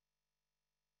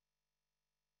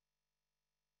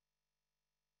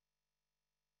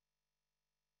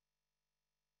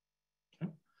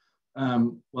 Okay.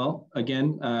 Well,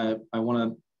 again, I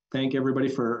want to thank everybody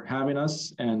for having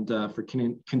us and for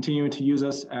continuing to use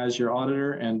us as your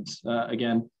auditor. And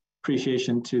again,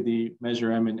 appreciation to the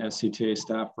Measure M and SCTA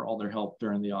staff for all their help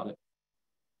during the audit.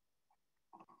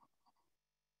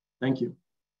 Thank you.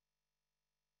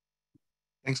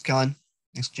 Thanks, Kellen.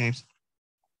 Thanks, James.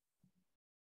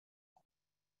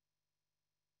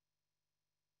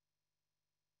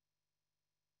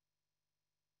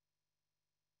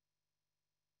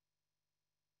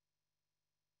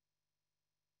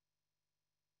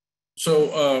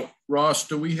 So Ross,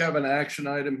 do we have an action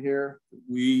item here?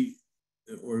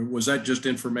 Or was that just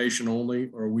information only?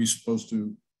 Or are we supposed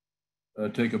to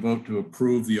take a vote to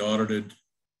approve the audited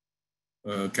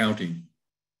accounting?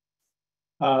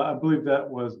 I believe that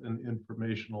was an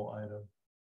informational item.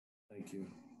 Thank you.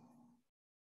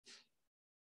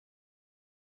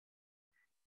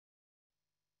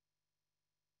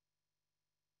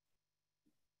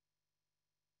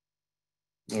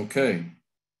 Okay.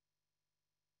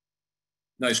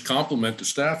 Nice compliment to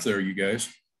staff there, you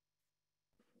guys.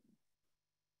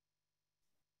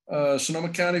 Sonoma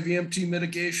County VMT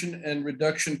Mitigation and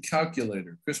Reduction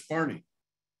Calculator, Chris Barney.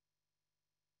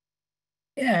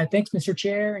 Yeah, thanks, Mr.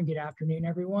 Chair, and good afternoon,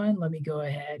 everyone. Let me go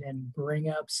ahead and bring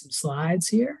up some slides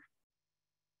here.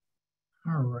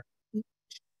 All right.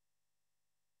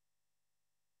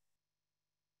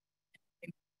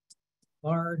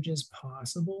 Large as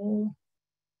possible.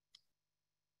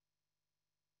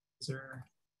 These are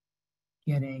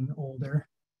getting older.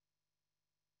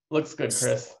 Looks good,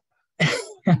 Chris.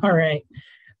 All right.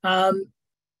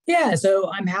 Yeah,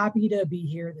 so I'm happy to be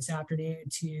here this afternoon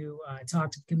to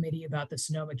talk to the committee about the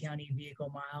Sonoma County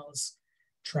Vehicle Miles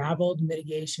Traveled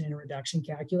Mitigation and Reduction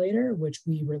Calculator, which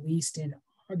we released in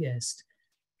August.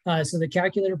 So the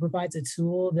calculator provides a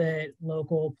tool that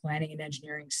local planning and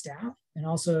engineering staff and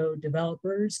also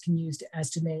developers can use to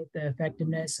estimate the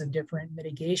effectiveness of different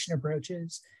mitigation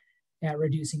approaches at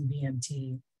reducing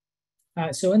VMT.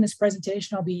 So in this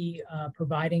presentation, I'll be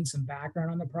providing some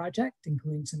background on the project,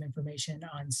 including some information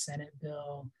on Senate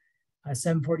Bill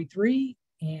 743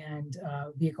 and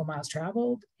vehicle miles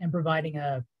traveled, and providing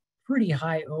a pretty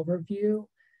high overview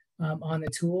on the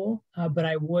tool. But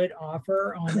I would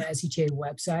offer on the SCTA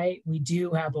website, we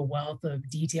do have a wealth of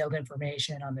detailed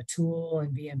information on the tool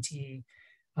and VMT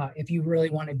if you really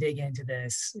want to dig into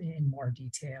this in more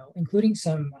detail, including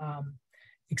some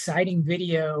exciting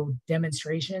video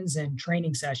demonstrations and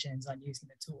training sessions on using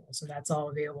the tool. So that's all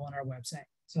available on our website.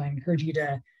 So I encourage you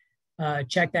to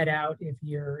check that out if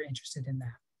you're interested in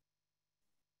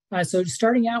that. So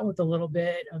starting out with a little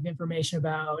bit of information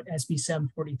about SB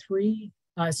 743,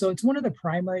 So it's one of the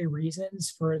primary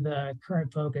reasons for the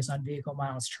current focus on vehicle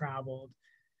miles traveled.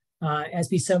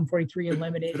 SB 743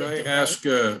 eliminated. Could I ask,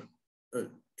 can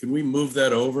we move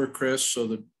that over, Chris, so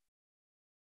that,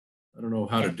 I don't know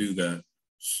how to do that.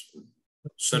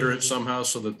 Center it somehow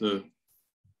so that the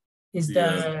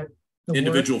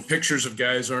individual pictures of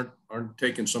guys aren't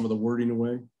taking some of the wording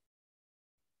away.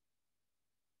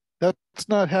 That's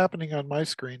not happening on my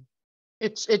screen.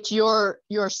 It's your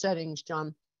settings,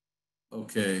 John.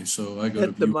 Okay, so I go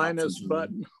hit to the minus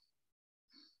button.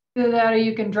 Do that, or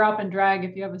you can drop and drag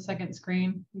if you have a second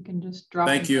screen. You can just drop.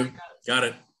 Thank you. Got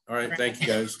it. All right. Thank you,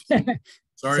 guys.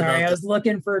 Sorry about I that. was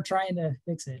looking for trying to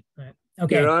fix it, but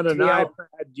okay. You're on an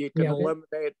iPad. You can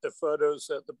eliminate the photos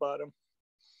at the bottom.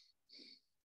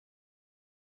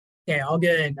 Okay, all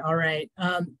good. All right.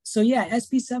 So yeah,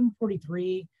 SB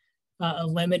 743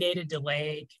 eliminated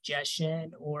delay,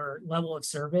 congestion, or level of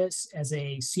service as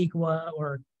a CEQA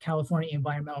or California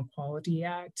Environmental Quality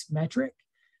Act metric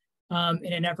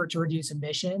in an effort to reduce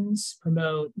emissions,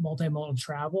 promote multimodal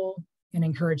travel, and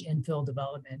encourage infill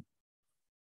development.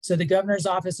 So the Governor's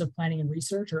Office of Planning and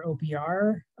Research, or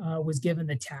OPR, was given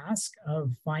the task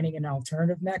of finding an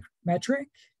alternative metric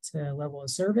to level of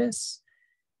service.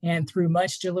 And through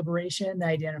much deliberation, they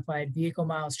identified vehicle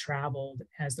miles traveled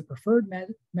as the preferred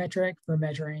metric for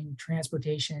measuring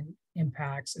transportation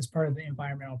impacts as part of the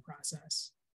environmental process.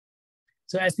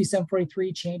 So SB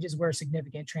 743 changes where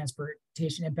significant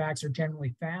transportation impacts are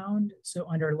generally found. So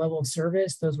under level of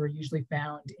service, those were usually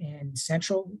found in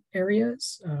central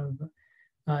areas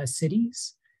of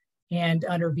cities. And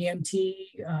under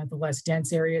VMT, the less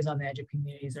dense areas on the edge of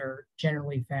communities are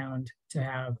generally found to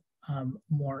have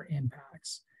more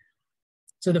impacts.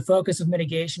 So the focus of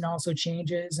mitigation also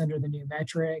changes under the new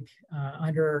metric.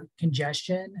 Under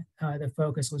congestion, the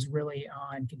focus was really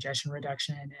on congestion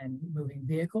reduction and moving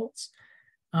vehicles.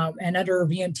 And under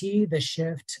VMT, the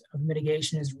shift of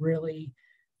mitigation is really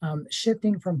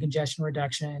shifting from congestion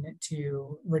reduction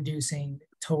to reducing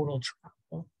total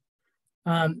travel.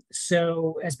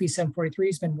 So SB 743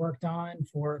 has been worked on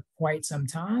for quite some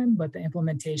time, but the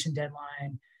implementation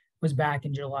deadline was back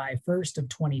in July 1st of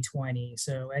 2020.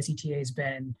 So SETA has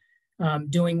been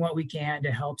doing what we can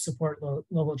to help support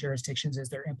local jurisdictions as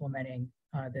they're implementing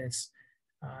this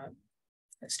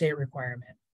state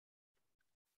requirement.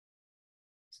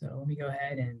 So let me go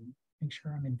ahead and make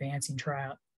sure I'm advancing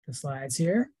the slides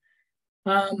here.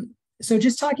 So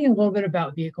just talking a little bit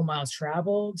about vehicle miles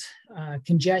traveled,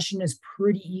 congestion is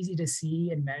pretty easy to see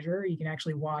and measure. You can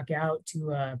actually walk out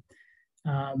to a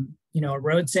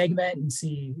road segment and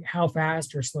see how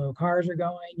fast or slow cars are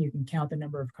going. You can count the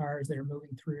number of cars that are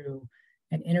moving through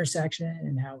an intersection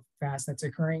and how fast that's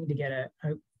occurring to get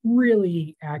a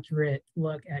really accurate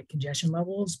look at congestion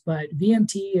levels. But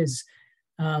VMT is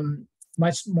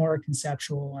much more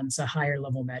conceptual and it's a higher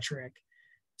level metric.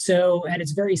 So at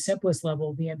its very simplest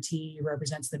level, VMT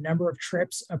represents the number of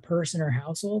trips a person or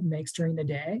household makes during the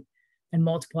day and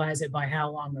multiplies it by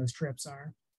how long those trips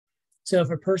are. So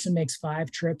if a person makes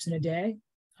 5 trips in a day,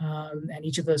 and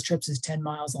each of those trips is 10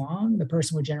 miles long, the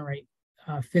person would generate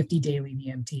 50 daily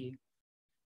VMT.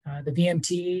 The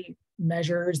VMT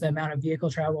measures the amount of vehicle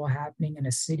travel happening in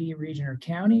a city, region, or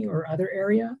county or other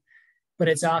area, but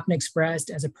it's often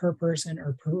expressed as a per person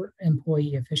or per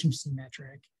employee efficiency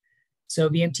metric. So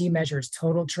VMT measures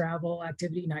total travel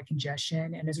activity, not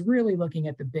congestion, and is really looking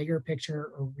at the bigger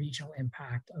picture or regional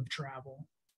impact of travel.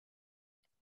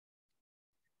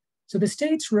 So the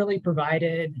state's really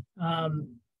provided,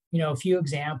 a few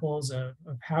examples of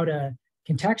how to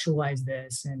contextualize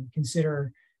this and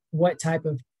consider what type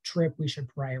of trip we should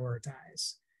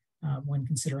prioritize when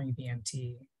considering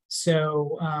VMT.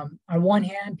 So on one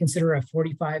hand, consider a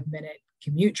 45-minute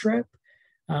commute trip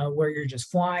where you're just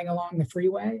flying along the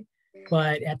freeway,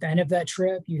 but at the end of that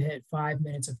trip, you hit 5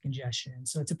 minutes of congestion.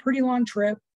 So it's a pretty long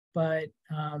trip, but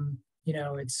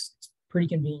it's pretty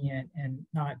convenient and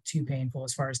not too painful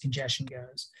as far as congestion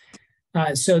goes.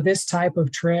 So this type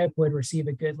of trip would receive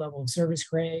a good level of service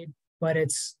grade, but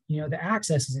it's, the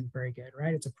access isn't very good,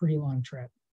 right? It's a pretty long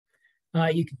trip.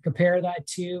 You can compare that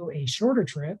to a shorter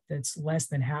trip that's less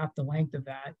than half the length of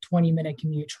that 20-minute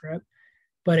commute trip,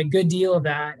 but a good deal of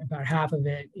that, about half of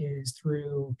it, is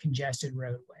through congested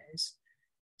roadways.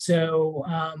 So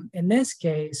in this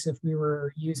case, if we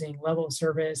were using level of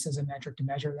service as a metric to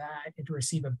measure that, it'd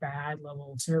receive a bad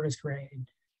level of service grade,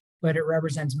 but it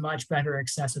represents much better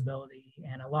accessibility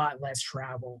and a lot less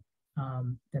travel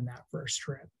than that first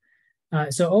trip.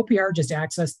 So OPR just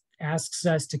asks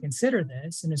us to consider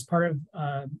this, and as part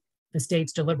of the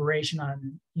state's deliberation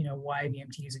on why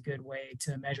VMT is a good way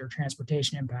to measure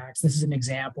transportation impacts, this is an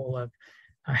example of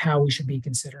how we should be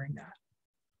considering that.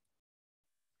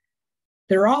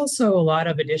 There are also a lot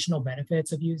of additional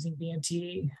benefits of using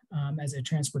VMT as a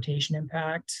transportation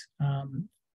impact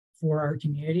for our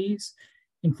communities,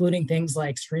 including things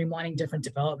like streamlining different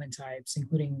development types,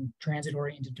 including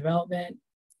transit-oriented development,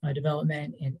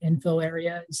 development in infill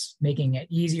areas, making it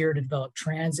easier to develop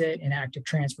transit and active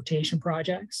transportation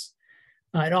projects.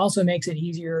 It also makes it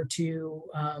easier to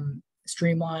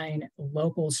streamline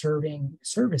local serving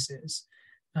services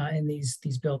in these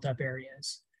built-up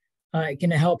areas. It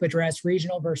can help address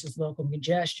regional versus local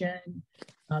congestion,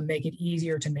 make it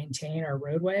easier to maintain our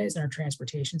roadways and our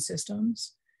transportation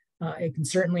systems. It can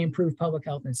certainly improve public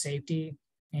health and safety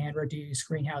and reduce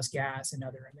greenhouse gas and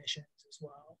other emissions as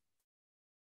well.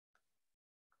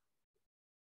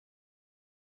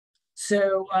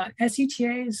 So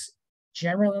SCTA is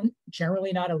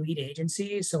generally not a lead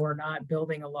agency, so we're not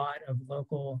building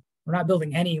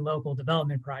any local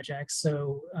development projects.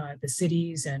 So the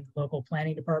cities and local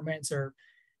planning departments are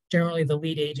generally the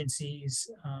lead agencies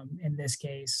in this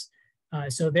case.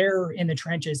 So they're in the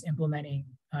trenches implementing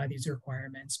these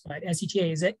requirements, but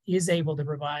SCTA is able to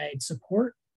provide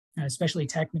support, especially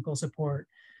technical support,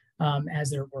 as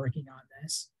they're working on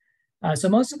this. So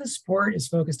most of the support is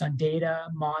focused on data,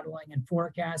 modeling, and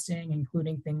forecasting,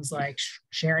 including things like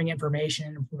sharing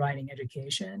information and providing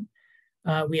education.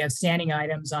 We have standing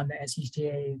items on the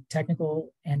SCTA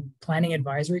Technical and Planning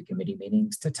Advisory Committee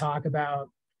meetings to talk about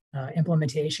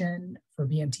implementation for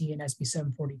VMT and SB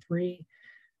 743.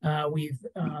 We've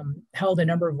held a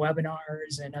number of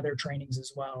webinars and other trainings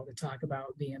as well to talk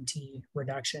about VMT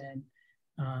reduction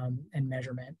and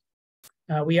measurement.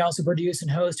 We also produce and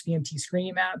host VMT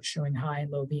screening maps showing high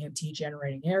and low VMT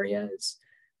generating areas.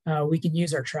 We can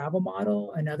use our travel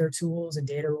model and other tools and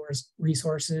data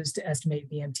resources to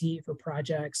estimate VMT for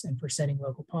projects and for setting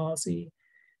local policy.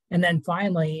 And then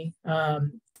finally,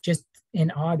 just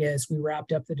in August, we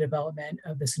wrapped up the development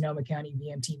of the Sonoma County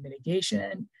VMT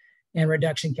mitigation and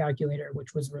reduction calculator,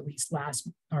 which was released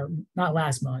not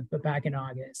last month, but back in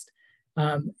August,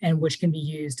 and which can be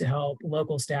used to help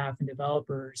local staff and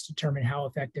developers determine how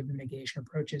effective mitigation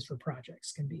approaches for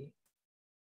projects can be.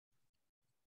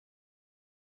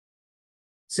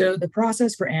 So the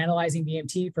process for analyzing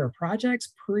VMT for a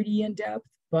project's pretty in-depth,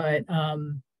 but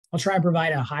I'll try and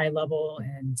provide a high-level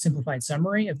and simplified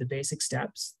summary of the basic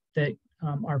steps that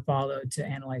are followed to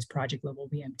analyze project-level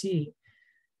VMT.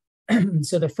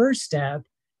 So the first step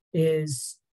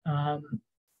is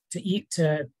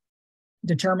to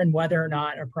determine whether or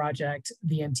not a project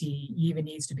VMT even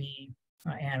needs to be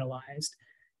analyzed.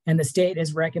 And the state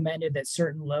has recommended that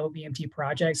certain low VMT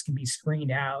projects can be screened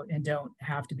out and don't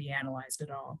have to be analyzed at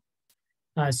all.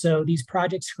 So these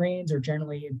project screens are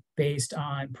generally based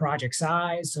on project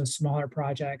size. So smaller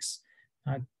projects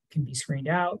can be screened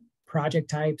out.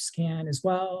 Project types can as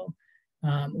well.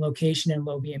 Location in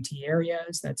low VMT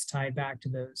areas, that's tied back to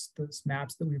those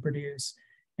maps that we produce.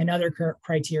 And other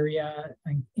criteria,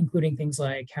 including things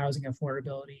like housing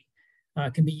affordability,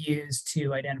 can be used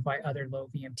to identify other low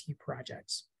VMT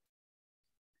projects.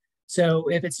 So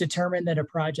if it's determined that a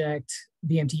project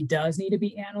VMT does need to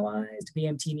be analyzed,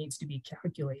 VMT needs to be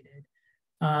calculated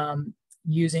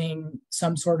using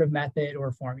some sort of method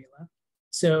or formula.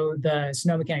 So the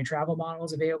Sonoma County travel model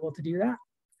is available to do that,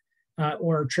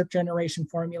 or trip generation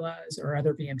formulas or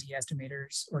other VMT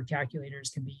estimators or calculators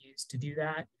can be used to do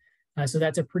that. So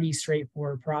that's a pretty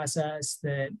straightforward process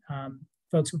that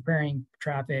folks preparing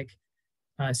traffic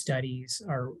studies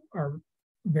are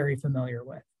very familiar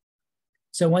with.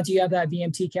 So once you have that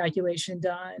VMT calculation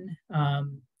done,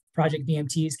 project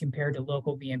VMTs compared to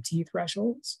local VMT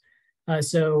thresholds.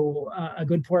 So a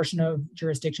good portion of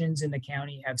jurisdictions in the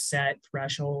county have set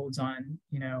thresholds on,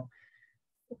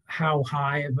 how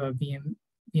high of a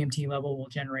VMT level will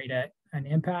generate an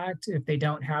impact. If they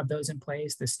don't have those in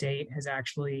place, the state has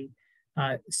actually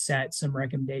set some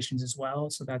recommendations as well.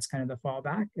 So that's kind of the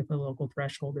fallback if the local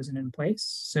threshold isn't in place.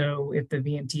 So if the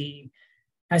VMT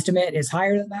estimate is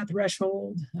higher than that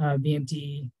threshold,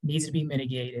 VMT needs to be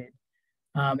mitigated.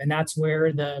 And that's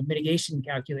where the mitigation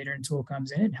calculator and tool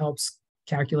comes in. It helps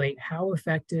calculate how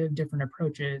effective different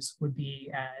approaches would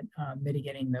be at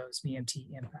mitigating those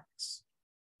VMT impacts.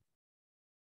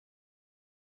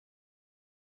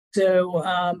 So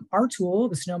our tool,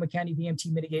 the Sonoma County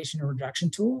VMT Mitigation and Reduction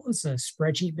Tool, is a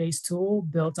spreadsheet-based tool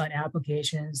built on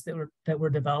applications that were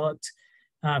developed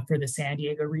for the San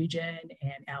Diego region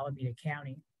and Alameda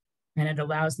County. And it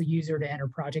allows the user to enter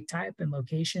project type and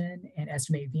location and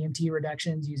estimate VMT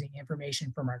reductions using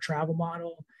information from our travel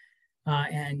model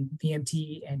and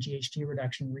VMT and GHG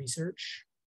reduction research.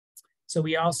 So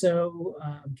we also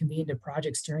convened a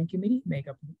project steering committee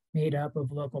made up of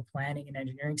local planning and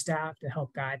engineering staff to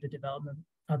help guide the development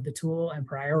of the tool and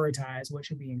prioritize what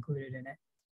should be included in it.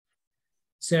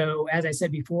 So as I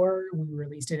said before, we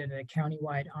released it at a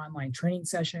countywide online training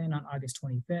session on August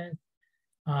 25th.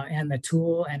 And the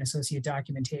tool and associate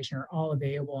documentation are all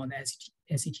available on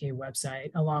the SETA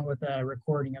website, along with a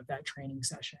recording of that training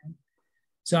session.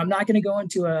 So I'm not going to go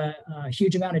into a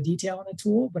huge amount of detail on the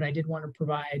tool, but I did want to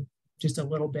provide just a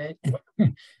little bit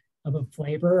of a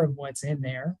flavor of what's in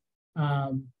there.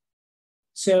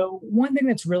 So one thing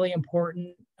that's really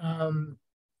important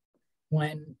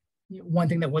one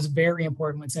thing that was very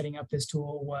important when setting up this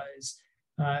tool was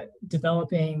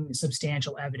developing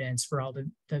substantial evidence for all the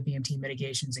VMT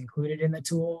mitigations included in the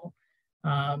tool.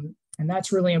 And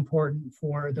that's really important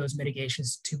for those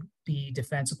mitigations to be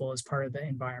defensible as part of the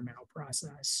environmental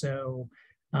process. So,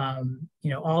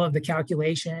 all of the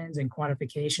calculations and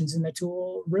quantifications in the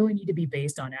tool really need to be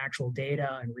based on actual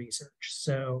data and research.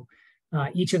 So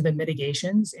each of the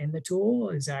mitigations in the tool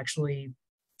is actually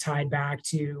tied back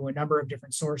to a number of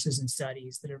different sources and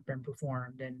studies that have been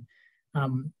performed. And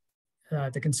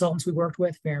the consultants we worked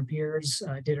with, Fair and Peers,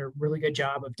 did a really good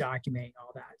job of documenting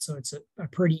all that. So it's a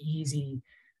pretty easy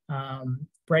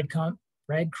breadcrumb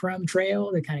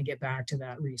trail to kind of get back to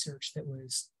that research that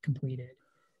was completed.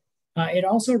 It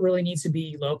also really needs to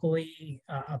be locally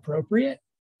appropriate.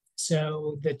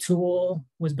 So the tool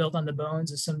was built on the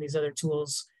bones of some of these other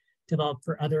tools developed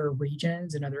for other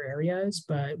regions and other areas,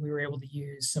 but we were able to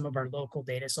use some of our local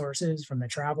data sources from the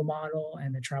travel model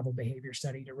and the travel behavior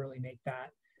study to really make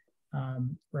that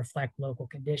reflect local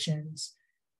conditions.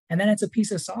 And then it's a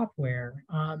piece of software,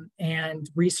 and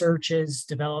research is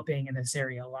developing in this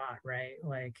area a lot, right?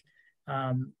 Like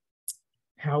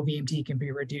how VMT can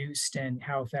be reduced and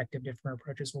how effective different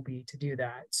approaches will be to do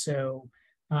that. So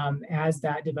as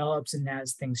that develops and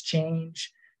as things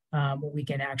change, we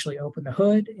can actually open the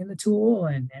hood in the tool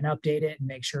and update it and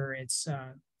make sure it's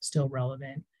still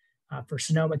relevant for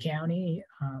Sonoma County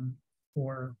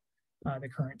for the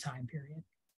current time period.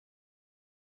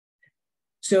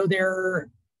 So there are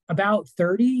about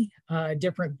 30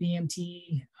 different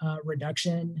VMT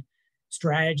reduction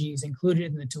strategies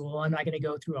included in the tool. I'm not going to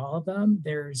go through all of them.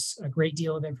 There's a great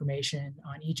deal of information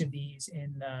on each of these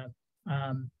in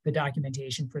the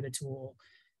documentation for the tool.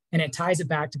 And it ties it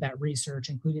back to that research,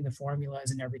 including the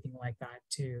formulas and everything like that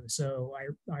too. So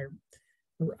I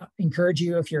encourage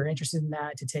you, if you're interested in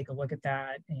that, to take a look at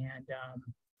that, and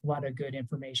a lot of good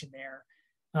information there.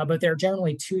 But there are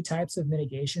generally two types of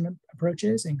mitigation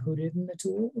approaches included in the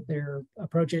tool. There are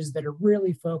approaches that are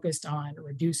really focused on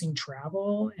reducing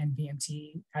travel and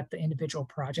VMT at the individual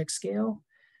project scale,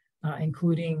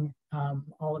 including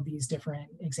all of these different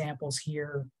examples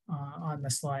here on the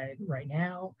slide right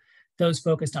now. Those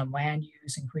focused on land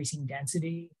use, increasing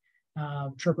density,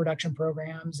 trip reduction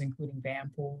programs, including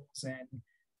van pools and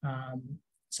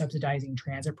subsidizing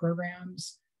transit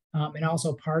programs, and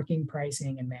also parking,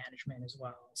 pricing, and management as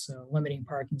well. So limiting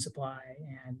parking supply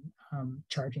and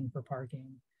charging for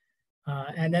parking.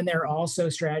 And then there are also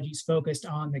strategies focused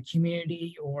on the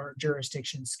community or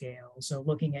jurisdiction scale. So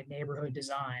looking at neighborhood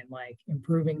design, like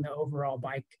improving the overall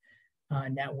bike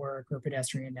network or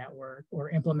pedestrian network, or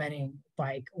implementing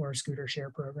bike or scooter share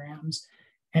programs,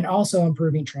 and also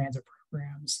improving transit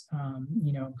programs,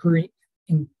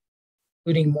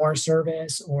 including more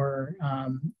service or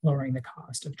lowering the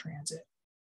cost of transit.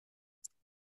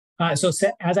 So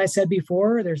as I said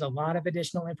before, there's a lot of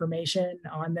additional information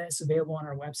on this available on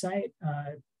our website.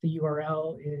 The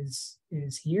URL is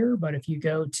here, but if you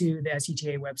go to the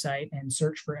SETA website and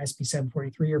search for SB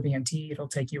 743 or VMT, it'll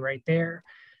take you right there.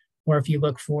 Or if you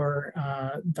look for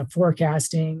the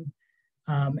forecasting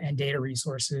and data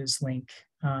resources link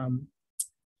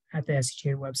at the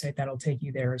SETA website, that'll take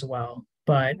you there as well.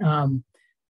 But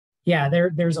yeah,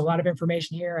 there's a lot of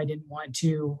information here. I didn't want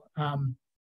to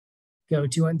go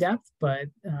too in depth, but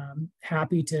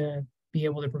happy to be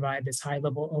able to provide this high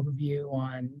level overview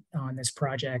on this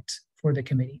project for the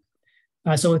committee.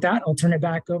 So with that, I'll turn it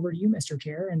back over to you, Mr.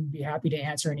 Chair, and be happy to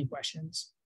answer any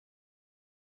questions.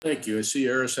 Thank you. I see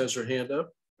Eris has her hand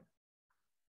up.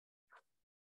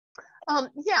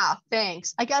 Yeah,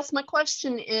 thanks. I guess my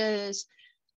question is,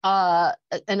 and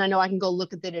I know I can go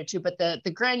look at the data too, but the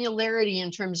granularity in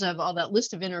terms of all that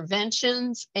list of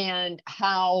interventions and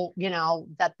how,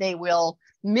 that they will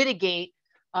mitigate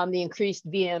the increased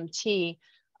VMT.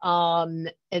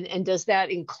 And does that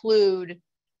include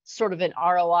sort of an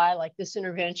ROI, like this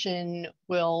intervention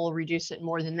will reduce it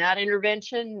more than that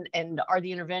intervention? And are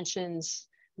the interventions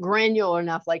granular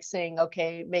enough, like saying,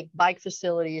 okay, make bike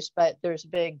facilities, but there's a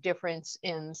big difference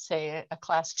in, say, a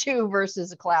class 2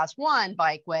 versus a class 1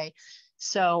 bikeway?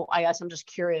 So I guess I'm just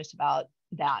curious about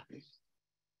that.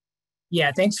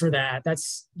 Yeah, thanks for that.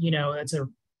 That's, that's a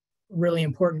really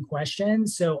important question.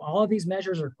 So all of these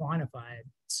measures are quantified.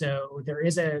 So there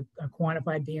is a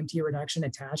quantified VMT reduction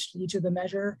attached to each of the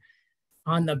measure.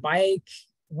 On the bike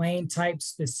lane type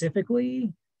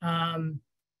specifically,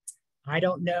 I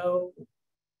don't know.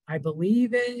 I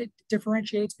believe it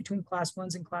differentiates between class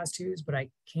 1s and class 2s, but I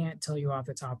can't tell you off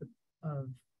the top of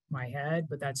my head,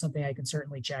 but that's something I can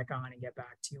certainly check on and get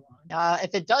back to you on.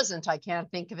 If it doesn't, I can't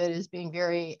think of it as being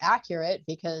very accurate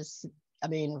because, I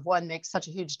mean, one makes such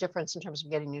a huge difference in terms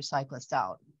of getting new cyclists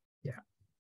out. Yeah.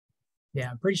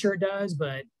 Yeah, I'm pretty sure it does,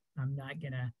 but I'm not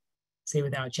going to say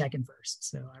without checking first.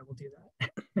 So I will do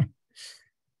that.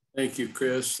 Thank you,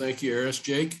 Chris. Thank you, Eris.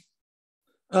 Jake?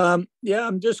 Yeah,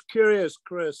 I'm just curious,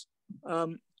 Chris.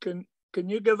 Can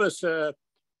you give us an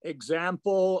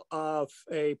example of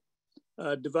a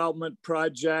development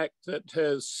project that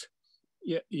has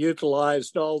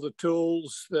utilized all the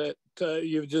tools that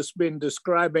you've just been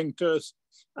describing to us?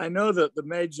 I know that the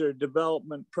major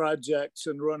development projects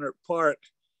in Runnert Park,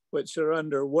 which are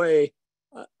underway,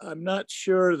 I'm not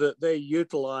sure that they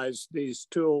utilize these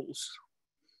tools.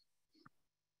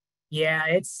 Yeah,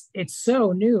 it's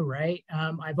so new, right?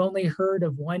 I've only heard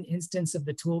of one instance of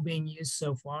the tool being used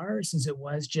so far since it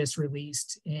was just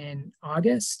released in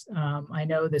August. I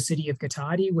know the city of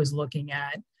Cotati was looking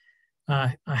at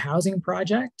a housing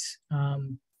project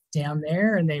down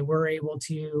there, and they were able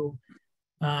to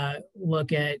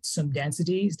look at some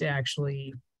densities to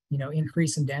actually,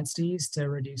 increase some densities to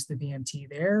reduce the VMT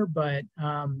there. But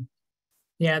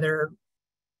yeah,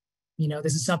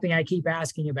 this is something I keep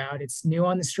asking about. It's new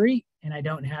on the street, and I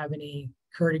don't have any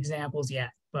current examples yet,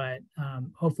 but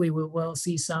hopefully we will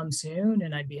see some soon,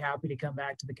 and I'd be happy to come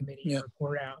back to the committee and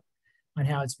report out on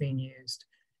how it's being used.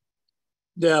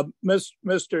 Yeah,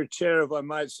 Mr. Chair, if I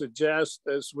might suggest,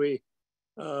 as we,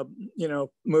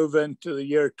 move into the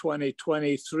year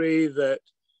 2023, that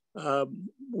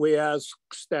we ask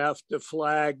staff to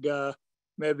flag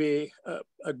maybe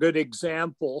a good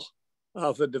example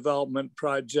of a development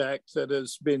project that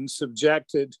has been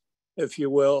subjected, if you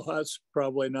will, that's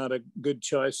probably not a good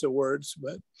choice of words,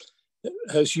 but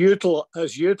has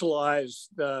utilized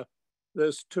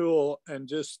this tool and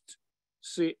just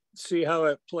see how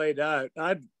it played out.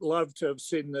 I'd love to have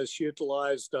seen this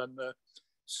utilized on the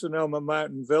Sonoma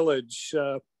Mountain Village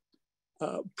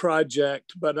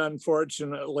project, but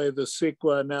unfortunately the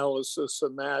CEQA analysis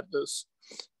and that is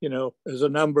a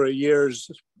number of years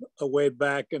way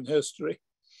back in history.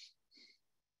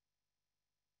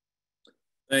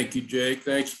 Thank you, Jake.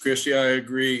 Thanks, Christy. I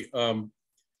agree. I'm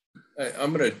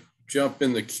going to jump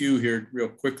in the queue here real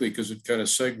quickly because it kind of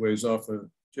segues off of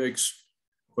Jake's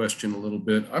question a little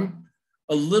bit.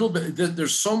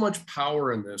 There's so much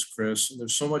power in this, Chris, and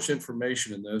there's so much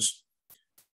information in this.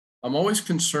 I'm always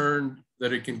concerned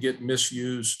that it can get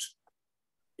misused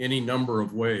any number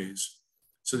of ways.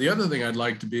 So the other thing I'd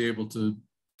like to be able to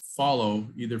follow,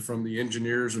 either from the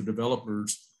engineers or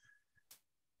developers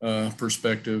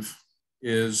perspective,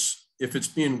 is if it's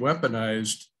being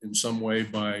weaponized in some way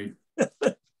by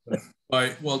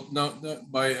a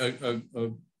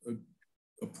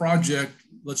project.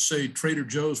 Let's say Trader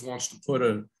Joe's wants to put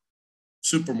a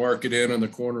supermarket in on the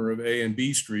corner of A and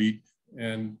B Street,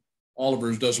 and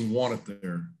Oliver's doesn't want it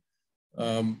there.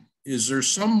 Is there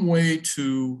some way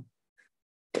to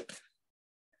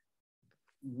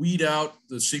weed out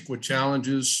the CEQA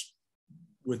challenges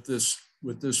with this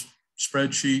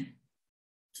spreadsheet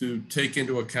to take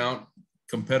into account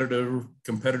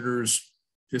competitors'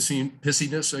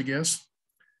 pissiness, I guess?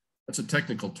 That's a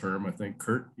technical term, I think.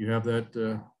 Kurt, you have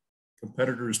that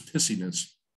competitors' pissiness.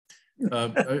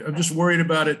 I'm just worried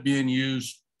about it being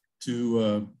used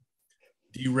to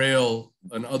derail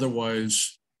an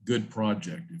otherwise good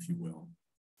project, if you will.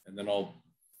 And then I'll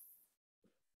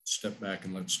step back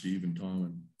and let Steve and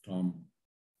Tom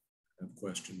have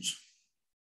questions.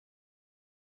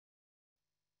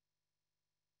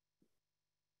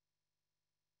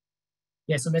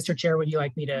 Yeah, so Mr. Chair, would you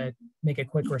like me to make a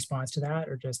quick response to that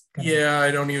or just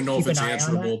I don't even know if it's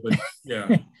answerable, but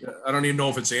yeah, I don't even know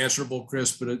if it's answerable,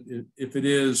 Chris, but if it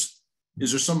is there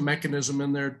some mechanism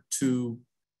in there to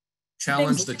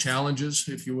challenge the challenges,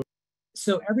 if you will?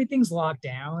 So everything's locked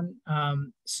down.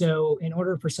 So in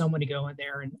order for someone to go in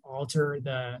there and alter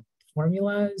the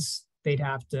formulas, they'd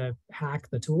have to hack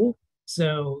the tool.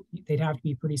 So they'd have to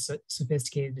be pretty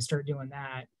sophisticated to start doing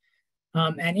that.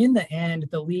 And in the end,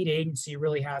 the lead agency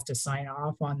really has to sign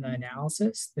off on the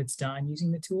analysis that's done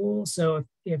using the tool. So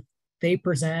if they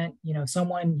present,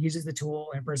 someone uses the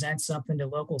tool and presents something to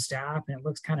local staff and it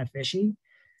looks kind of fishy,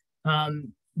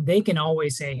 they can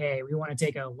always say, hey, we want to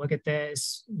take a look at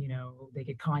this. You know, they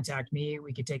could contact me.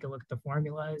 We could take a look at the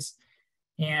formulas.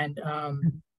 And,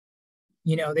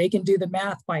 you know, they can do the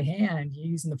math by hand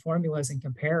using the formulas and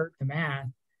compare the math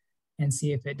and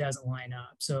see if it doesn't line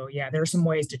up. So yeah, there are some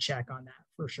ways to check on that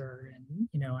for sure. And,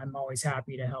 you know, I'm always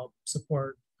happy to help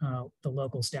support the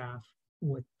local staff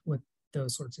with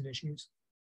those sorts of issues.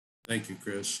 Thank you,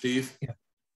 Chris. Steve?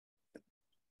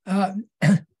 Yeah.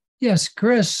 Yes,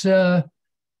 Chris, the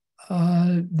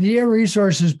Air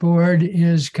Resources Board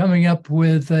is coming up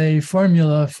with a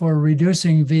formula for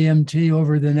reducing VMT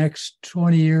over the next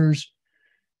 20 years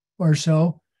or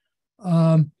so.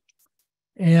 And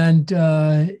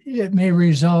it may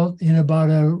result in about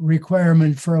a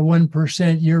requirement for a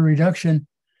 1% year reduction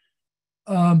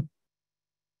or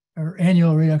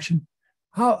annual reduction.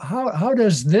 How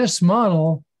does this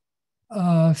model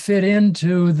fit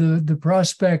into the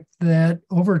prospect that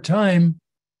over time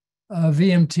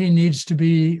VMT needs to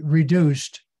be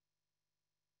reduced?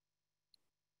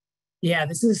 Yeah,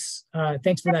 this is,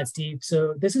 thanks for that, Steve.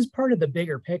 So this is part of the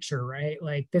bigger picture, right?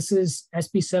 Like this is,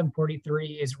 SB 743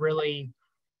 is really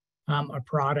a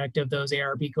product of those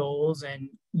ARB goals and,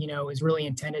 you know, is really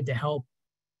intended to help,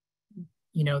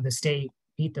 you know, the state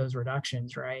meet those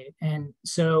reductions, right? And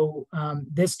so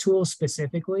this tool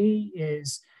specifically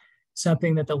is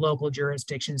something that the local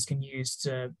jurisdictions can use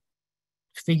to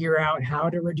figure out how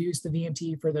to reduce the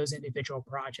VMT for those individual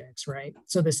projects, right?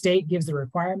 So the state gives the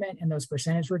requirement and those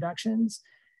percentage reductions,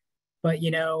 but you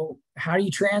know, how do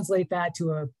you translate that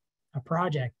to a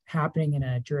project happening in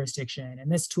a jurisdiction?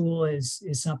 And this tool is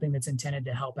something that's intended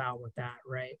to help out with that,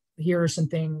 right? Here are some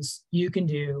things you can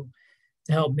do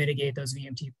to help mitigate those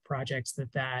VMT projects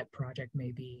that project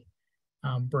may be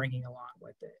bringing along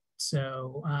with it.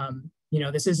 So, you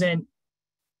know, this isn't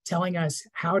telling us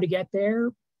how to get there,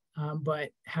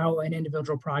 but how an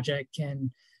individual project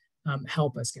can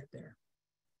help us get there.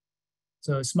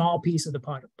 So a small piece of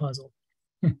the puzzle.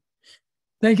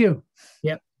 Thank you.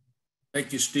 Yep.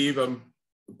 Thank you, Steve. I'm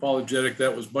apologetic.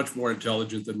 That was much more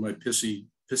intelligent than my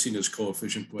pissiness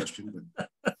coefficient question.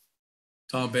 But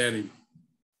Tom Banning.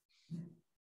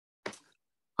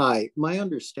 Hi, my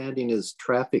understanding is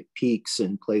traffic peaks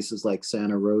in places like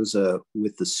Santa Rosa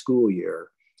with the school year.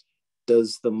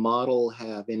 Does the model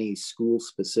have any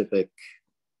school-specific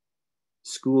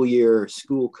school year,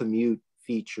 school commute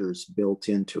features built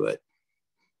into it?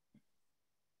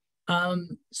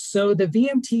 So the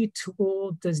VMT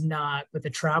tool does not, but the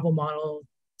travel model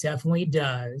definitely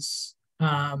does.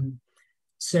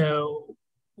 So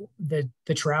the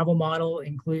travel model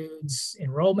includes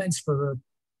enrollments for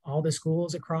all the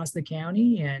schools across the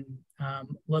county and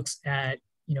looks at,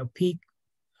 you know, peak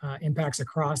impacts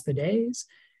across the days.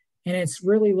 And it's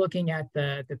really looking at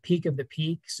the peak of the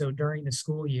peak, so during the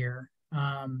school year.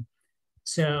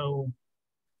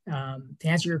 To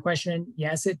answer your question,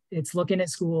 yes, it's looking at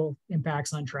school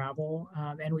impacts on travel.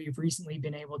 And we've recently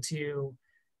been able to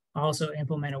also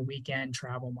implement a weekend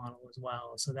travel model as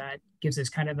well. So that gives us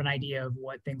kind of an idea of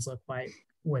what things look like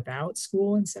without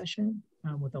school in session,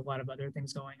 with a lot of other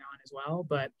things going on as well.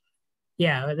 But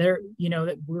yeah, you know,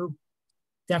 that we're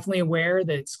definitely aware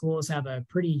that schools have a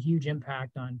pretty huge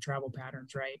impact on travel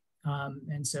patterns, right?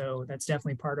 And so that's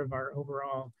definitely part of our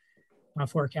overall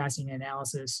forecasting and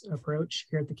analysis approach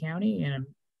here at the county. And I'm,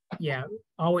 yeah,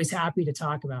 always happy to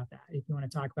talk about that. If you want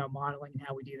to talk about modeling and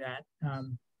how we do that,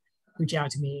 reach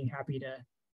out to me. Happy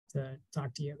to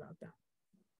talk to you about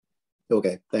that.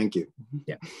 Okay, thank you.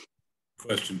 Yeah.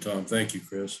 Question, Tom. Thank you,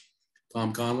 Chris.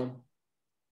 Tom Conlon.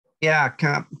 Yeah,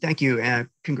 thank you. And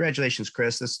congratulations,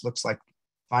 Chris. This looks like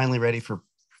finally ready for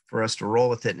us to roll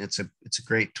with it. And it's a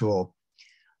great tool.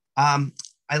 I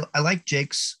like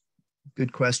Jake's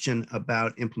good question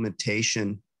about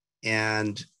implementation.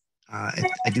 And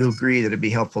I do agree that it'd be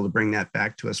helpful to bring that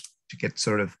back to us to get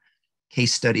sort of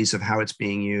case studies of how it's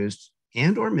being used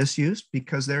and or misused,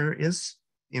 because there is,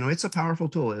 you know, it's a powerful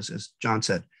tool, as John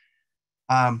said.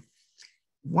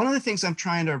 One of the things I'm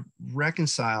trying to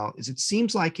reconcile is it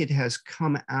seems like it has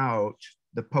come out,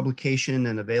 the publication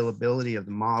and availability of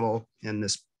the model and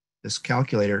this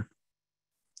calculator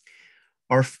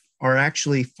are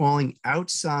actually falling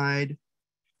outside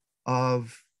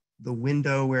of the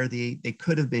window where they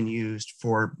could have been used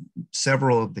for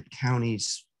several of the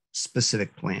county's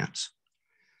specific plans,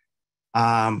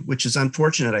 which is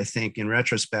unfortunate, I think, in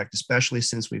retrospect, especially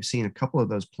since we've seen a couple of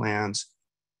those plans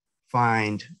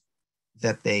find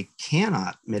that they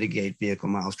cannot mitigate vehicle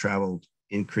miles traveled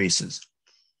increases.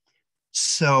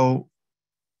 So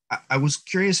I was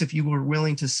curious if you were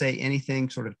willing to say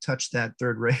anything, sort of touch that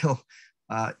third rail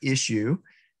issue,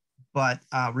 but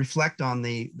reflect on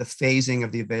the phasing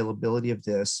of the availability of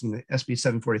this. And the SB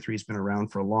 743 has been around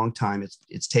for a long time.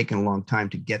 It's taken a long time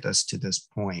to get us to this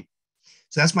point.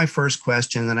 So that's my first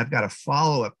question. Then I've got a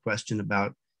follow-up question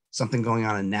about something going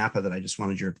on in Napa that I just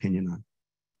wanted your opinion on.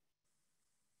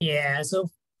 Yeah, so,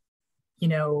 you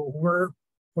know,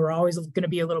 we're always going to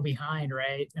be a little behind,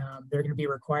 right? There are going to be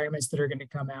requirements that are going to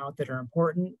come out that are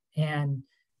important, and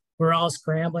we're all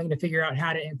scrambling to figure out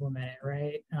how to implement it,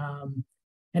 right?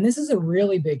 And this is a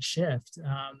really big shift.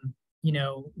 You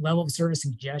know, level of service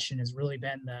and congestion has really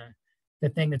been the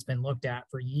thing that's been looked at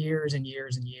for years and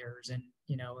years and years. And,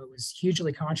 you know, it was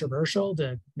hugely controversial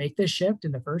to make this shift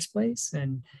in the first place.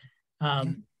 And,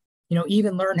 you know,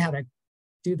 even learn how to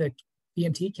do the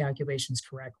VMT calculations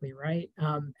correctly, right?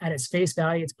 At its face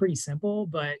value, it's pretty simple,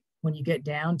 but when you get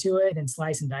down to it and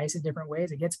slice and dice it different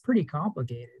ways, it gets pretty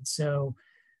complicated. So,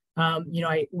 you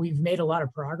know, we've made a lot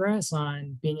of progress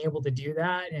on being able to do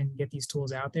that and get these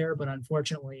tools out there, but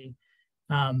unfortunately,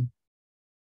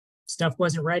 stuff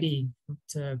wasn't ready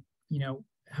to, you know,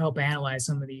 help analyze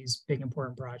some of these big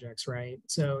important projects, right?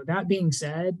 So that being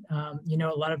said, you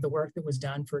know, a lot of the work that was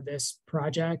done for this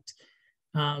project,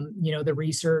 you know, the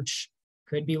research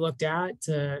could be looked at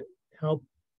to help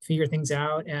figure things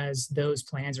out as those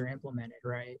plans are implemented,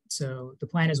 right? So the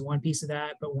plan is one piece of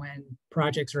that, but when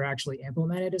projects are actually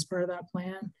implemented as part of that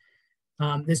plan,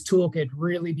 this tool could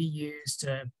really be used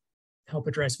to help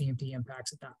address VMT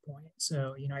impacts at that point.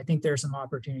 So, you know, I think there are some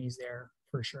opportunities there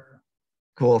for sure.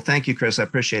 Cool. Thank you, Chris. I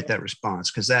appreciate that response,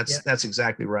 because that's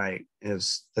exactly right,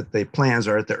 is that the plans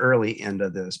are at the early end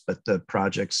of this, but the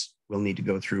projects will need to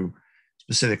go through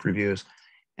specific reviews.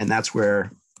 And that's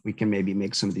where we can maybe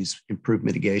make some of these improved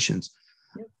mitigations.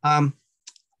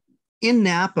 In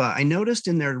Napa, I noticed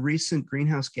in their recent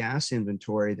greenhouse gas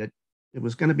inventory that it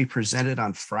was going to be presented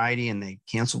on Friday and they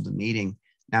canceled the meeting.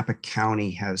 Napa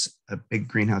County has a big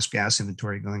greenhouse gas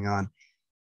inventory going on.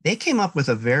 They came up with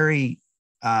a very,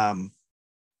 to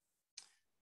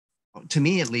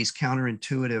me at least,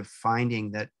 counterintuitive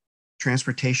finding that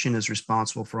transportation is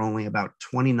responsible for only about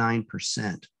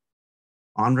 29%.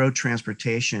 On-road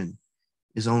transportation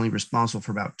is only responsible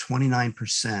for about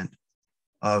 29%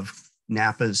 of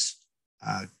Napa's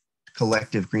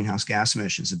collective greenhouse gas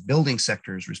emissions. The building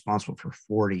sector is responsible for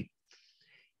 40%.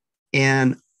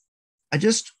 And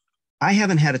I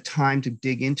haven't had a time to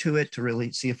dig into it to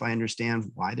really see if I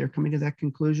understand why they're coming to that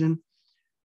conclusion.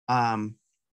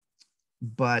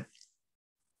 But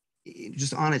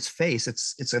just on its face,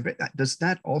 does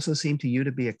that also seem to you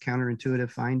to be a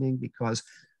counterintuitive finding? Because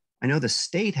I know the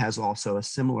state has also a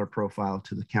similar profile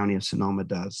to the county of Sonoma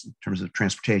does in terms of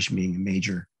transportation being a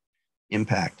major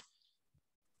impact.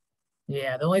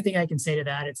 Yeah, the only thing I can say to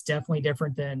that, it's definitely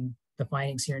different than the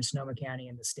findings here in Sonoma County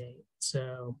and the state.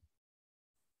 So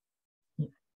yeah,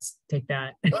 let's take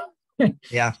that.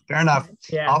 Yeah, fair enough.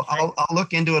 Yeah, I'll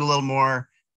look into it a little more.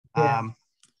 Yeah.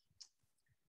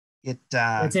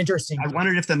 It's interesting. I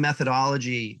wondered if the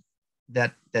methodology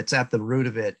that's at the root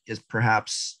of it is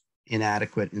perhaps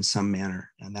inadequate in some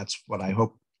manner, and that's what I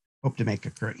hope to make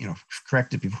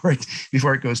correct it before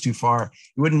it goes too far.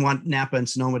 You wouldn't want Napa and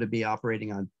Sonoma to be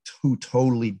operating on two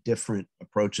totally different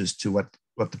approaches to what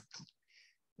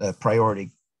the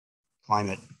priority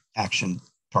climate action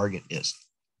target is.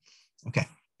 Okay,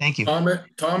 thank you.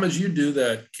 Tom, as you do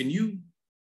that, can you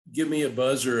give me a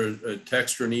buzz or a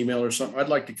text or an email or something? I'd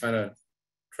like to kind of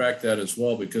track that as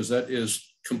well, because that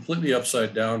is completely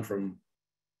upside down from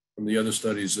the other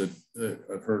studies that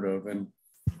I've heard of. And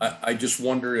I just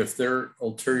wonder if their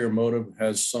ulterior motive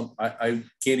has some, I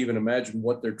can't even imagine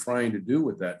what they're trying to do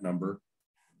with that number,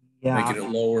 making it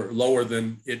lower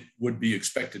than it would be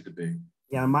expected to be.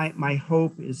 Yeah, my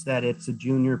hope is that it's a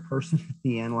junior person at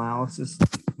the analysis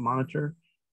monitor,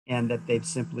 and that they've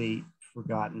simply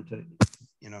forgotten to,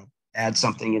 add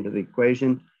something into the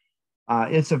equation.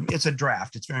 It's a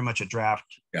draft. It's very much a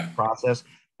draft process,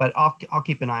 but I'll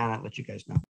keep an eye on it. Let you guys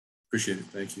know. Appreciate it.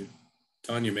 Thank you.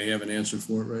 Tanya may have an answer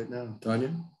for it right now. Tanya?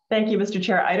 Thank you, Mr.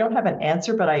 Chair. I don't have an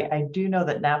answer, but I do know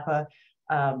that Napa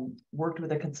worked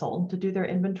with a consultant to do their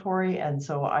inventory. And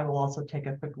so I will also take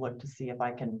a quick look to see if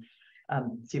I can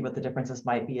see what the differences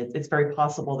might be. It's very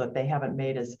possible that they haven't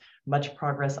made as much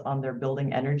progress on their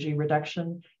building energy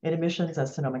reduction in emissions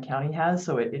as Sonoma County has.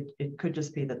 So it could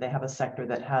just be that they have a sector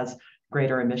that has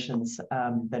greater emissions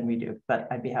than we do, but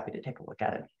I'd be happy to take a look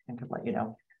at it and could let you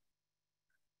know.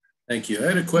 Thank you. I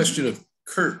had a question of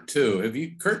Kurt too. Have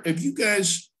you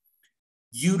guys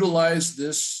utilized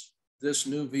this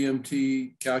new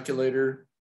VMT calculator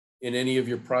in any of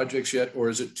your projects yet, or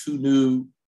is it too new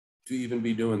to even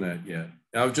be doing that yet?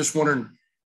 Now, I was just wondering,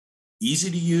 easy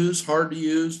to use, hard to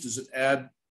use? Does it add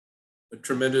a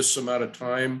tremendous amount of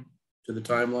time to the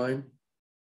timeline?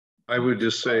 I would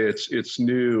just say it's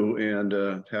new,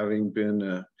 and having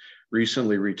been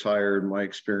recently retired, my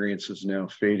experience is now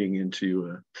fading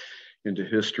into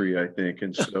history, I think.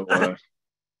 And so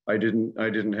I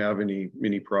didn't have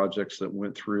many projects that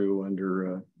went through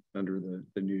under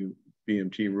the new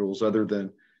BMT rules, other than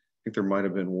I think there might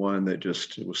have been one that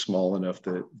just was small enough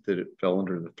that it fell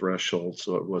under the threshold,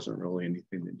 so it wasn't really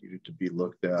anything that needed to be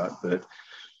looked at. But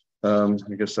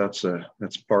I guess that's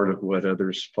part of what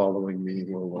others following me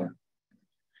will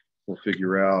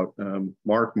figure out.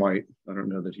 Mark might, I don't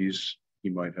know that he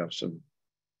might have some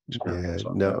experience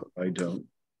on that. I don't.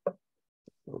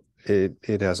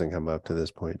 It hasn't come up to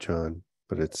this point, John,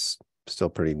 but it's still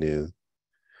pretty new.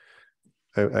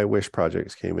 I wish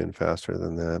projects came in faster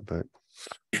than that, but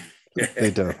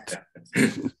they don't.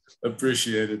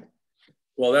 Appreciate it.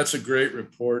 Well, that's a great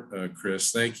report,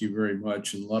 Chris. Thank you very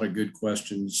much, and a lot of good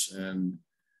questions. And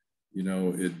you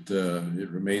know, it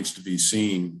remains to be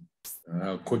seen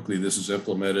how quickly this is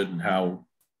implemented and how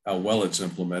well it's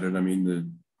implemented. I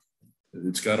mean,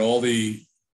 it's got all the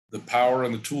power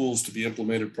and the tools to be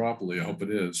implemented properly. I hope it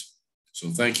is. So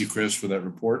thank you, Chris, for that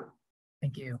report.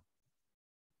 Thank you.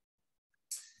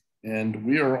 And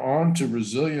we are on to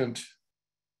Resilient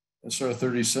SR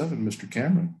 37, Mr.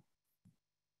 Cameron.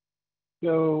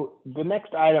 So the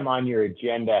next item on your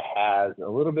agenda has a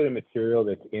little bit of material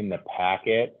that's in the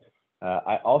packet.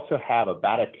 I also have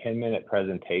about a 10-minute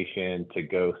presentation to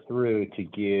go through to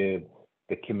give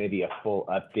the committee a full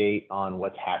update on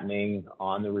what's happening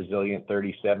on the Resilient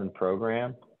 37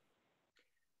 program.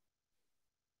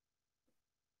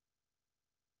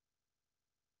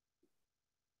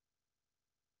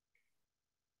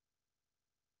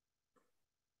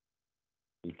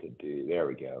 You could do, there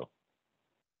we go.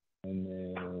 And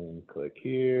then click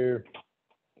here.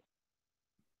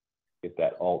 Get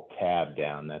that Alt tab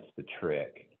down, that's the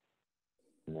trick.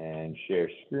 And then share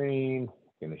screen,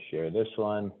 I'm gonna share this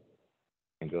one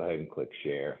and go ahead and click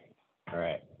share. All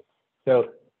right, so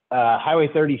Highway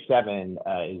 37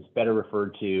 is better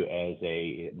referred to as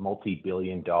a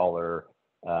multi-billion-dollar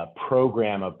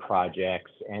program of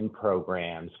projects and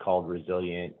programs called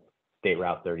Resilient State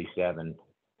Route 37.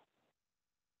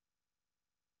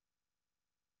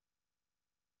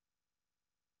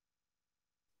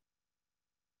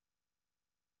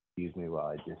 Excuse me while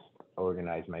I just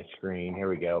organize my screen. Here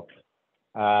we go.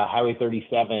 Highway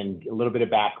 37, a little bit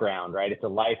of background, right? It's a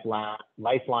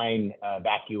lifeline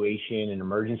evacuation and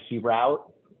emergency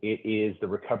route. It is the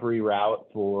recovery route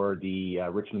for the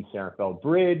Richmond-Sarenfeld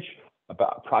Bridge,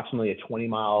 about approximately a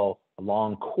 20-mile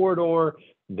long corridor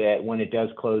that when it does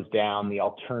close down, the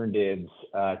alternatives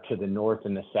to the north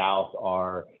and the south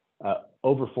are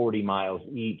over 40 miles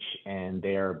each, and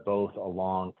they're both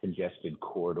along congested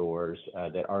corridors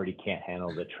that already can't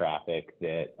handle the traffic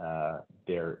that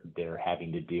they're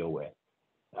having to deal with.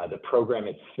 The program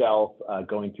itself,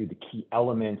 going through the key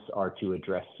elements, are to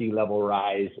address sea level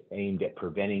rise aimed at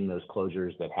preventing those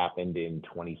closures that happened in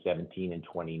 2017 and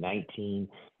 2019,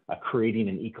 creating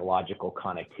an ecological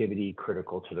connectivity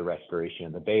critical to the restoration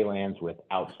of the Baylands with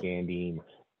outstanding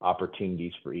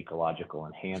opportunities for ecological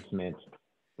enhancements.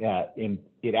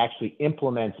 It actually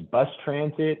implements bus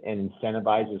transit and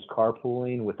incentivizes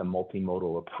carpooling with a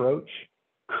multimodal approach,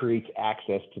 creates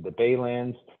access to the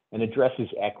Baylands, and addresses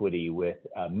equity with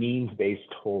means-based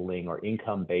tolling or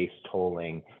income-based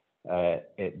tolling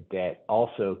that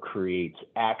also creates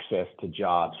access to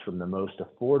jobs from the most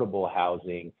affordable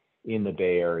housing in the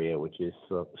Bay Area, which is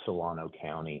Solano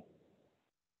County.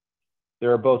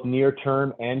 There are both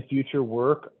near-term and future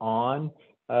work on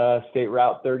State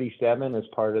Route 37 as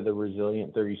part of the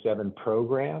Resilient 37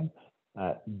 program.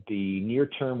 The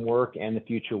near-term work and the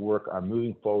future work are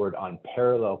moving forward on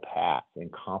parallel paths and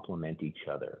complement each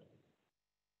other.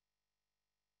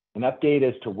 An update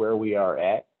as to where we are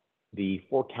at. The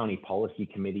 4-County Policy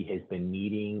Committee has been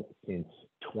meeting since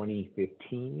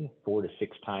 2015, 4 to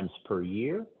 6 times per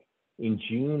year. In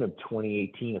June of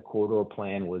 2018, a corridor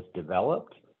plan was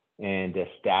developed and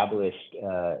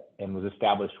was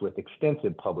established with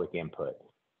extensive public input.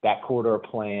 That corridor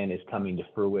plan is coming to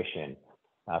fruition.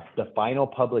 The final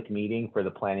public meeting for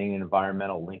the planning and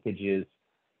environmental linkages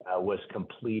was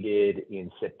completed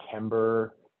in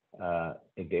September.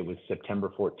 It was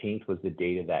September 14th was the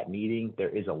date of that meeting. There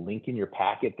is a link in your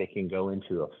packet that can go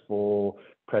into a full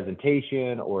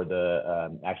presentation or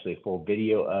actually a full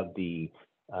video of the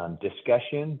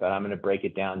discussion, but I'm going to break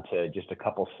it down to just a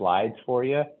couple slides for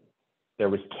you. There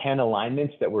was 10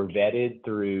 alignments that were vetted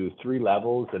through 3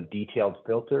 levels of detailed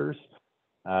filters.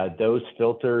 Those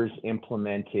filters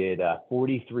implemented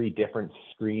 43 different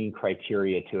screening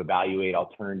criteria to evaluate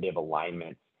alternative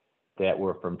alignments that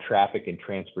were from traffic and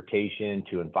transportation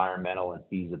to environmental and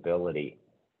feasibility.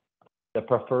 The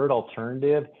preferred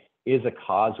alternative is a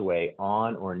causeway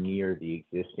on or near the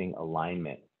existing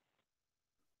alignment.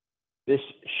 This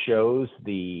shows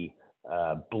the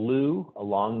blue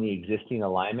along the existing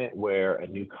alignment where a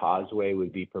new causeway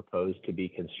would be proposed to be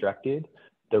constructed.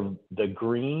 The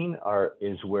green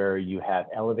is where you have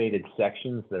elevated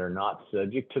sections that are not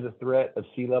subject to the threat of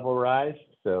sea level rise.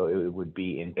 So it would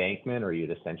be embankment, or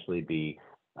you'd essentially be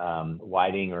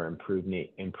widening or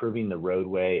improving the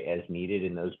roadway as needed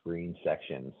in those green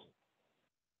sections.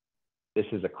 This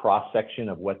is a cross section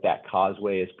of what that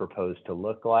causeway is proposed to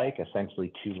look like,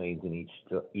 essentially 2 lanes in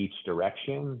each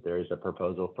direction. There is a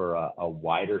proposal for a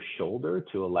wider shoulder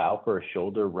to allow for a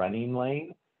shoulder running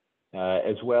lane,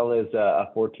 as well as a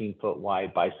 14-foot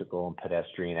wide bicycle and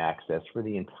pedestrian access for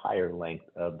the entire length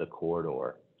of the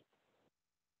corridor.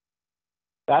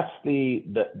 That's the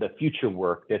future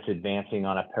work that's advancing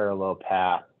on a parallel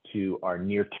path to our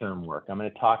near-term work. I'm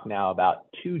going to talk now about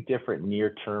 2 different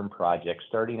near-term projects,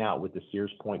 starting out with the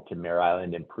Sears Point to Mare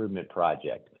Island Improvement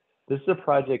Project. This is a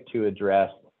project to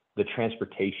address the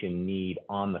transportation need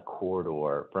on the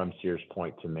corridor from Sears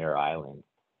Point to Mare Island.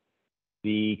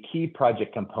 The key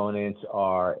project components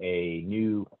are a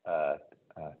new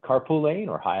carpool lane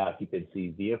or high occupancy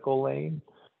vehicle lane,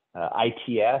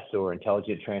 ITS or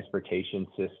Intelligent Transportation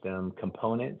System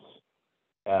components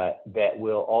that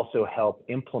will also help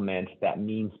implement that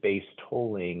means-based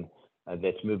tolling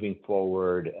that's moving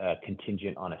forward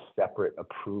contingent on a separate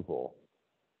approval.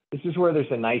 This is where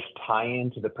there's a nice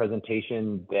tie-in to the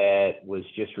presentation that was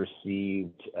just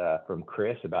received from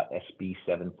Chris about SB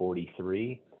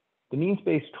 743. The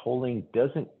means-based tolling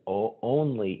doesn't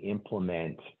only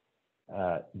implement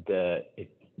a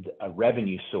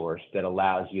revenue source that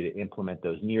allows you to implement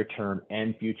those near-term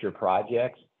and future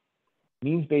projects.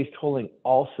 Means-based tolling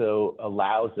also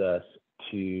allows us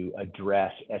to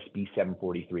address SB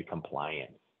 743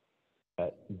 compliance.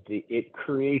 It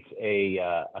creates a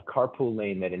carpool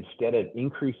lane that, instead of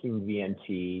increasing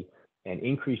VNT and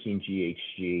increasing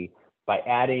GHG, by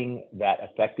adding that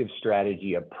effective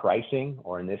strategy of pricing,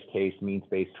 or in this case,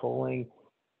 means-based tolling,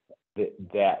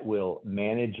 that will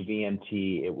manage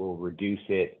VMT, it will reduce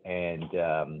it,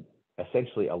 and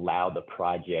essentially allow the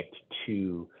project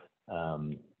to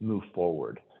move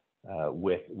forward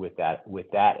with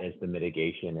that as the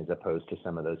mitigation, as opposed to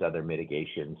some of those other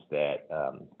mitigations that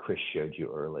Chris showed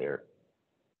you earlier.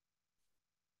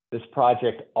 This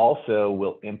project also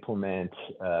will implement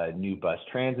new bus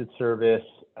transit service,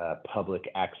 public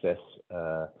access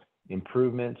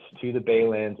improvements to the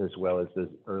Baylands, as well as those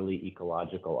early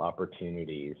ecological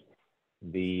opportunities.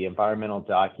 The environmental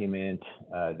document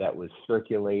that was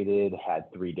circulated had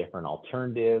 3 different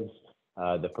alternatives.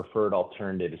 The preferred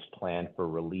alternative is planned for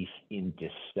release in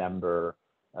December,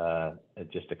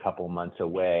 just a couple months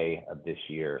away of this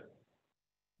year.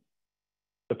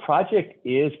 The project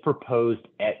is proposed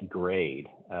at grade,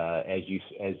 as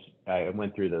I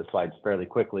went through those slides fairly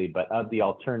quickly, but of the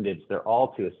alternatives, they're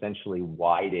all to essentially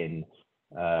widen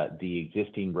the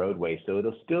existing roadway. So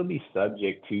it'll still be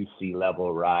subject to sea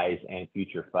level rise and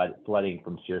future flooding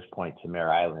from Sears Point to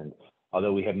Mare Island.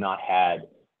 Although we have not had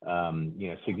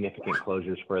significant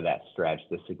closures for that stretch,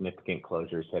 the significant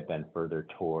closures have been further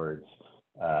towards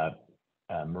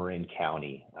Marin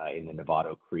County in the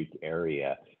Novato Creek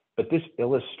area. But this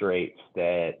illustrates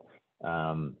that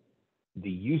the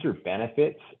user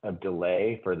benefits of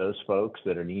delay for those folks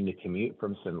that are needing to commute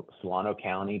from Solano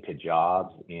County to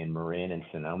jobs in Marin and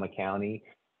Sonoma County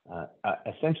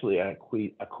essentially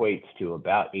equates to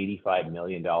about $85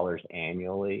 million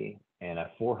annually, and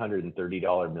a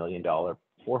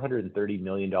 $430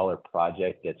 million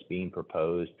project that's being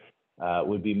proposed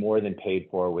would be more than paid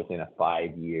for within a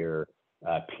 5-year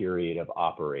period of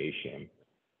operation.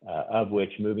 Of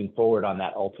which, moving forward on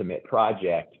that ultimate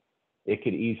project, it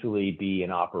could easily be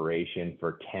in operation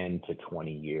for 10 to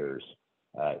 20 years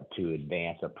to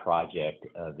advance a project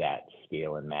of that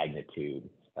scale and magnitude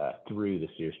through the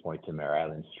Sears Point to Mare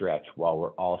Island stretch, while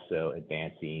we're also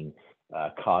advancing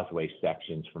causeway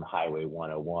sections from Highway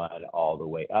 101 all the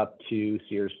way up to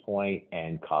Sears Point,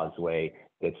 and causeway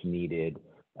that's needed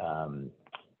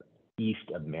east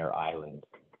of Mare Island.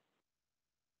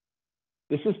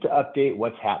 This is to update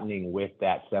what's happening with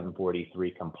that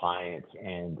 743 compliance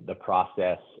and the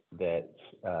process that's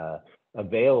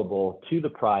available to the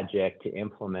project to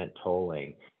implement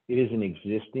tolling. It is an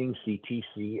existing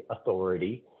CTC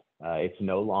authority. It's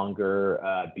no longer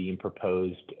being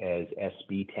proposed as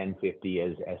SB 1050,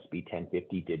 as SB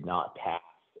 1050 did not pass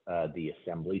the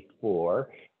assembly floor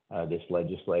this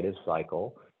legislative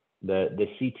cycle. The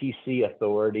CTC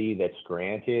authority that's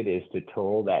granted is to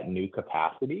toll that new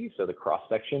capacity. So the cross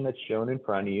section that's shown in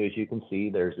front of you, as you can see,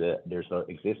 there's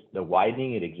the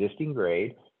widening at existing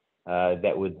grade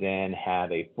that would then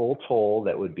have a full toll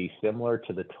that would be similar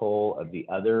to the toll of the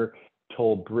other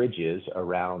toll bridges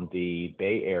around the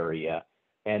Bay Area.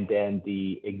 And then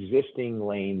the existing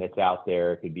lane that's out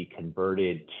there could be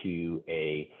converted to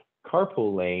a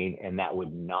carpool lane, and that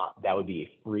would be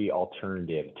a free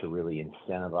alternative to really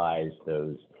incentivize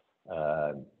those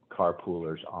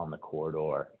carpoolers on the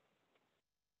corridor.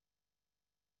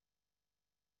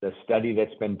 The study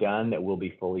that's been done that will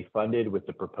be fully funded with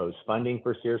the proposed funding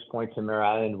for Sears Point to Mare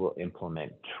Island will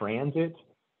implement transit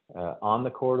on the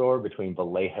corridor between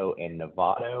Vallejo and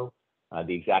Novato.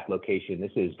 The exact location,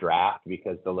 this is draft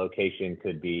because the location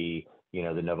could be, the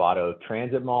Novato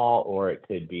Transit Mall, or it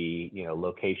could be,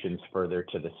 locations further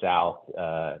to the south.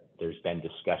 There's been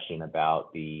discussion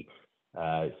about the,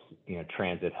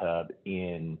 transit hub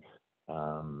in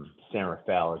San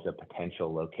Rafael as a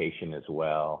potential location as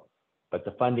well. But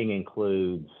the funding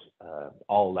includes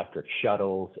all electric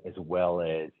shuttles, as well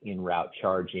as in-route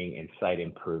charging and site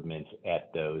improvements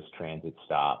at those transit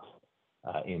stops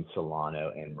in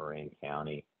Solano and Marin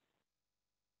County.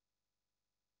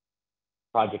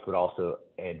 Project would also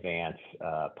advance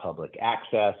public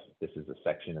access. This is a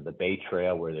section of the Bay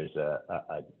Trail where there's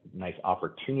a nice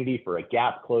opportunity for a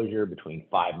gap closure between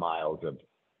 5 miles of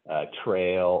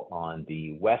trail on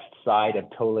the west side of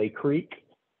Tole Creek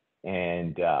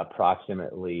and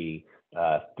approximately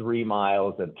 3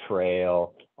 miles of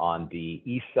trail on the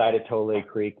east side of Tole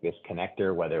Creek. This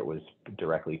connector, whether it was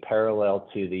directly parallel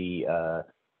to the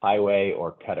highway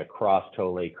or cut across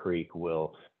Tole Creek,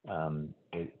 will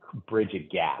bridge a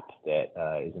gap that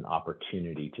is an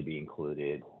opportunity to be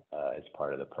included as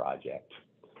part of the project.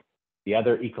 The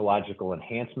other ecological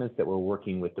enhancements that we're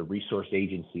working with the resource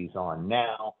agencies on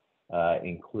now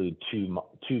include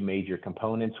two major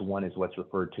components. One is what's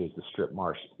referred to as the Strip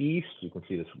Marsh East. You can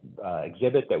see this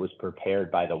exhibit that was prepared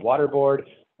by the Water Board.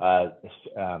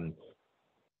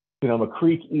 Sonoma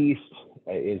Creek East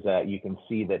is you can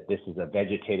see that this is a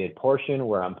vegetated portion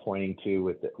where I'm pointing to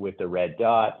with the red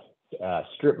dot.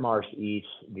 Strip Marsh East,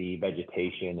 the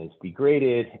vegetation is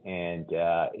degraded and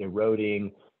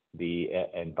eroding. The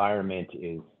environment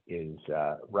is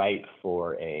ripe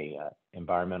for a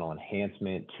environmental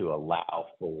enhancement to allow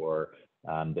for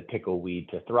the pickleweed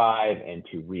to thrive and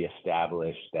to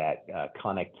reestablish that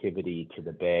connectivity to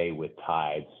the bay with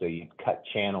tides. So you cut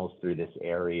channels through this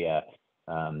area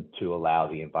to allow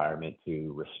the environment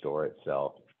to restore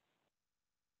itself.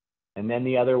 And then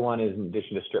the other one is, in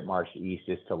addition to Strip Marsh East,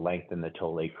 is to lengthen the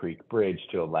Tole Creek Bridge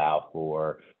to allow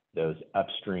for those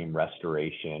upstream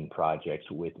restoration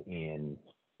projects within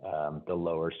the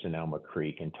lower Sonoma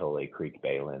Creek and Tole Creek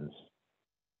Baylands.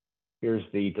 Here's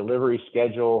the delivery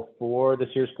schedule for the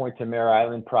Sears Point to Mare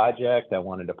Island project. I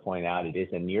wanted to point out it is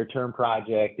a near-term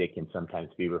project. It can sometimes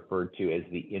be referred to as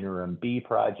the interim B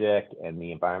project, and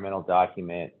the environmental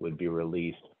document would be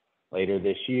released later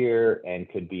this year and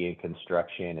could be in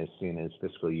construction as soon as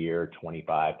fiscal year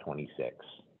 25-26.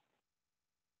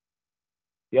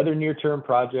 The other near-term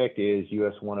project is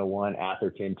US 101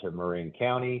 Atherton to Marin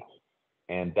County.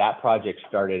 And that project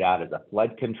started out as a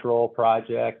flood control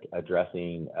project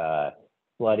addressing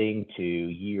flooding to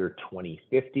year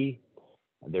 2050.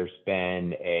 There's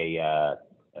been a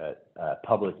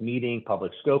public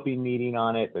scoping meeting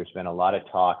on it. There's been a lot of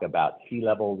talk about sea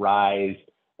level rise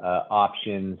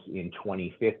options in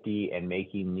 2050 and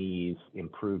making these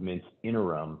improvements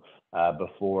interim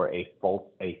before a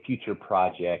future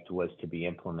project was to be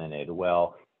implemented.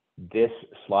 Well, this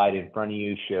slide in front of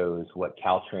you shows what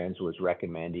Caltrans was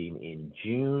recommending in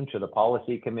June to the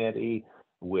policy committee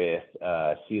with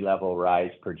sea level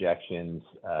rise projections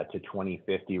to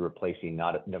 2050, replacing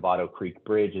Novato Creek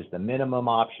Bridge as the minimum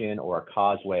option, or a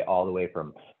causeway all the way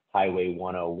from Highway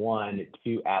 101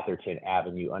 to Atherton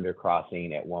Avenue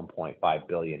undercrossing at $1.5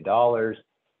 billion.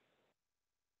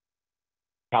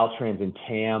 Caltrans and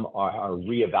TAM are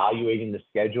reevaluating the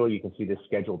schedule. You can see the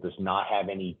schedule does not have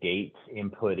any dates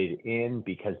inputted in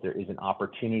because there is an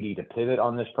opportunity to pivot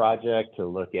on this project to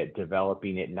look at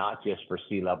developing it not just for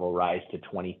sea level rise to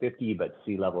 2050, but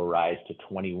sea level rise to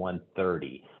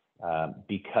 2130.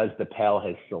 Because the PEL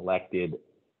has selected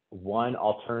one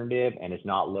alternative and is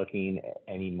not looking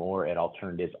anymore at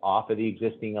alternatives off of the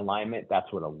existing alignment,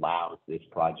 that's what allows this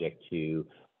project to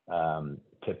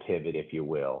pivot, if you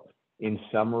will. In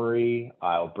summary,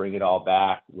 I'll bring it all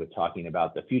back with talking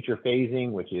about the future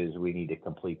phasing, which is we need to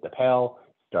complete the PEL,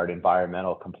 start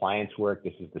environmental compliance work.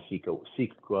 This is the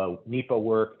CEQA NEPA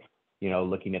work, you know,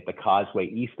 looking at the causeway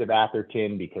east of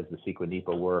Atherton, because the CEQA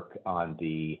NEPA work on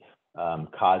the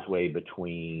causeway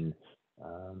between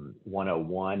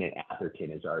 101 and Atherton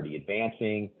is already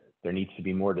advancing. There needs to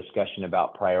be more discussion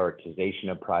about prioritization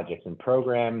of projects and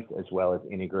programs, as well as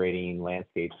integrating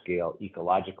landscape scale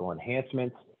ecological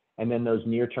enhancements. And then those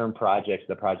near-term projects,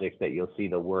 the projects that you'll see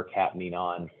the work happening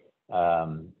on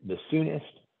the soonest,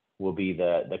 will be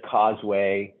the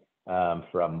causeway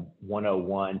from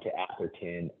 101 to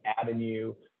Atherton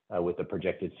Avenue with a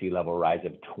projected sea level rise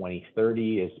of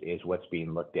 2030 is what's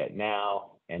being looked at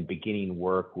now, and beginning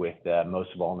work with the most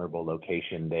vulnerable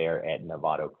location there at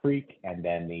Novato Creek, and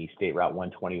then the State Route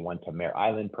 121 to Mare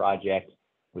Island project,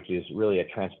 which is really a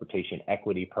transportation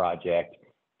equity project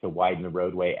to widen the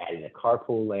roadway, adding a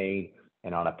carpool lane,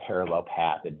 and on a parallel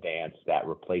path advance that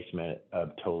replacement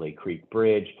of Tole Creek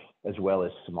Bridge, as well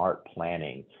as smart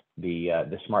planning.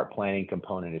 The smart planning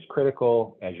component is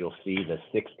critical. As you'll see, the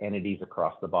 6 entities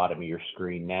across the bottom of your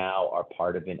screen now are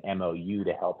part of an MOU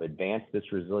to help advance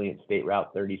this Resilient State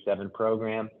Route 37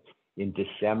 program. In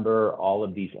December, all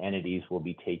of these entities will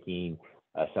be taking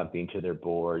something to their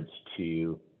boards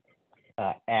to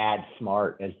add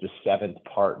SMART as the 7th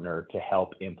partner to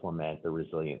help implement the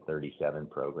Resilient 37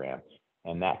 program.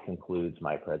 And that concludes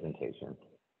my presentation.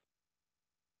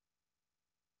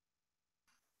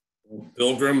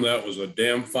 Pilgrim, that was a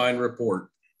damn fine report.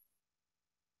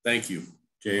 Thank you,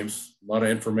 James. A lot of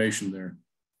information there.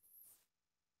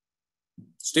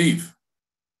 Steve.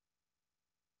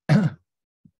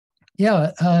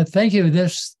 Yeah, thank you.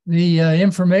 The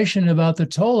information about the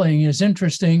tolling is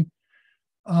interesting.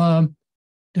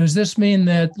 Does this mean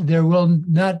that there will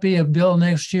not be a bill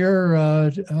next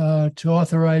year to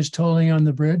authorize tolling on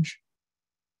the bridge?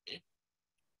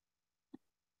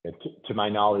 To my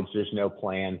knowledge, there's no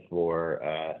plan for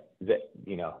the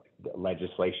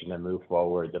legislation to move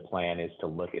forward. The plan is to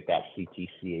look at that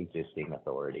CTC existing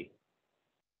authority.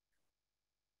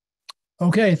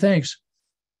 Okay, thanks.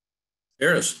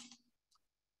 Harris.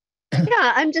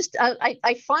 Yeah,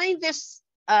 I find this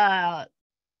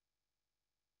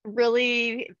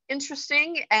really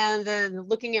interesting, and then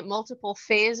looking at multiple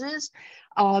phases.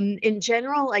 In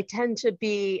general, I tend to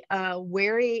be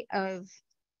wary of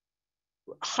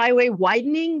highway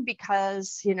widening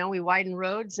because, you know, we widen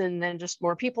roads and then just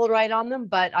more people ride on them.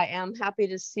 But I am happy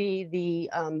to see the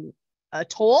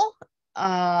toll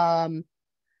to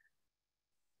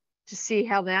see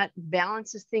how that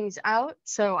balances things out.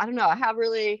 So I don't know. I have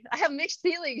mixed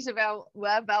feelings about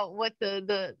what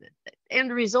the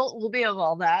end result will be of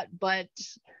all that. But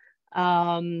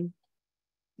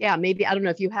yeah, maybe I don't know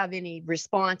if you have any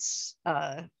response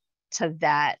to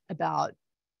that about,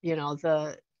 you know,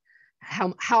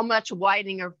 how much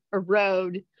widening a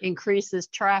road increases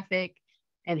traffic,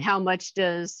 and how much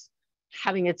does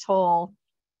having a toll,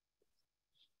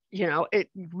 you know, it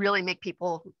really make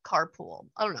people carpool.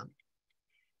 I don't know.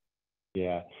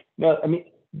 Yeah, no, I mean,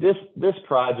 this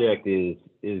project is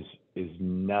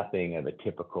nothing of a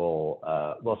typical,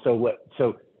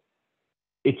 so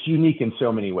it's unique in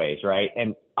so many ways, right?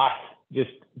 And I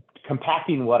just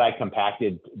compacting what I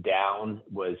compacted down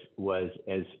was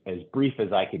as brief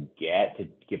as I could get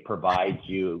to provide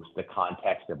you the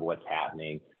context of what's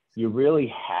happening. You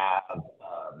really have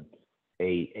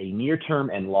a near-term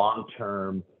and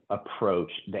long-term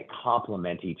approach that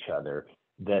complement each other.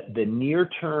 The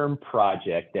near-term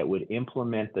project that would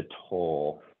implement the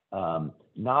toll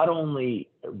not only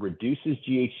reduces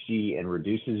GHG and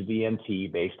reduces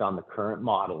VMT based on the current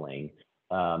modeling,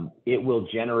 it will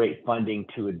generate funding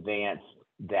to advance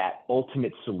that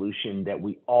ultimate solution that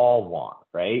we all want,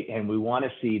 right? And we want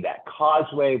to see that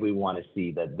causeway, we want to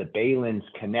see the baylands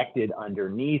connected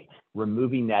underneath,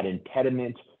 removing that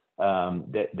impediment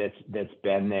that's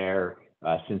been there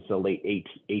since the late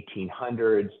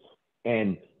 1800s.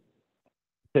 And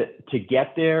to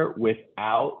get there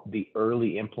without the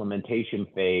early implementation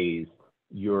phase,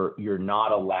 you're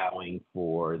not allowing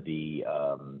for the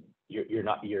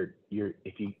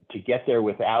to get there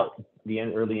without the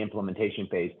early implementation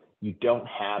phase, you don't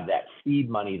have that seed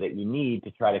money that you need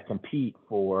to try to compete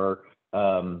for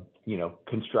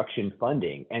construction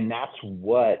funding. And that's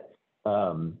what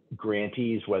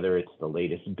grantees, whether it's the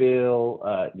latest bill,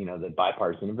 the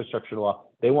bipartisan infrastructure law,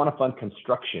 they want to fund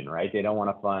construction, right? They don't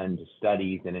want to fund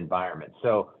studies and environment.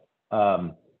 So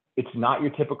it's not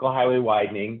your typical highway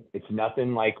widening. It's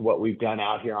nothing like what we've done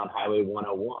out here on Highway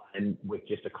 101 with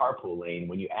just a carpool lane.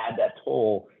 When you add that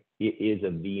toll, it is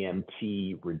a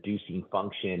VMT reducing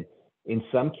function. In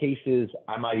some cases,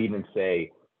 I might even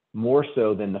say more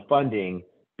so than the funding,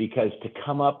 because to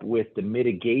come up with the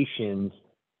mitigations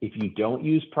if you don't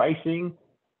use pricing,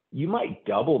 you might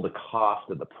double the cost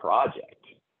of the project.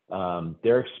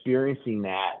 They're experiencing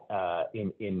that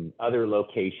in other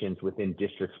locations within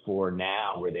District 4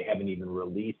 now, where they haven't even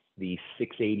released the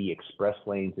 680 express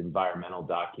lanes environmental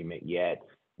document yet,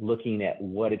 looking at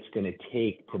what it's going to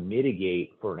take to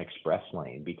mitigate for an express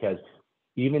lane. Because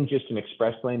even just an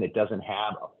express lane that doesn't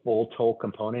have a full toll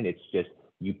component, it's just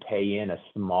you pay in a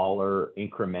smaller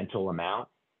incremental amount,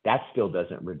 that still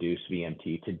doesn't reduce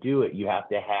VMT. To do it, you have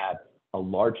to have a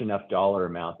large enough dollar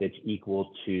amount that's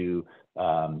equal to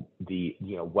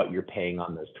what you're paying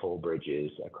on those toll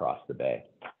bridges across the bay.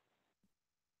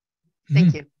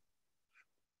 Thank you.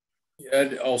 Yeah,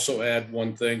 I'd also add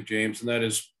one thing, James, and that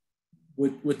is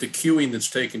with the queuing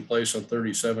that's taking place on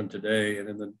 37 today and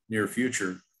in the near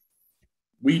future,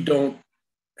 we don't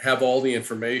have all the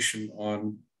information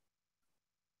on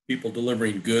people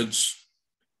delivering goods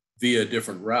via a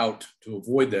different route to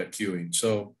avoid that queuing.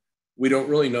 So we don't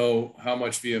really know how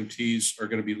much VMTs are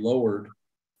going to be lowered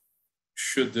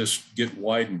should this get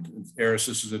widened. Eris,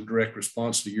 this is a direct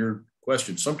response to your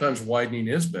question. Sometimes widening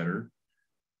is better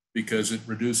because it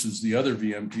reduces the other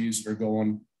VMTs that are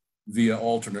going via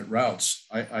alternate routes.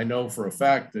 I know for a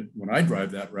fact that when I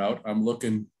drive that route, I'm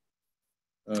looking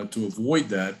to avoid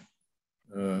that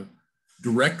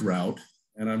direct route,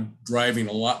 and I'm driving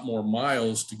a lot more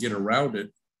miles to get around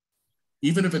it.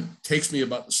 Even if it takes me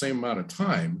about the same amount of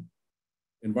time,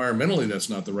 environmentally, that's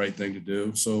not the right thing to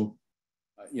do. So,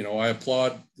 I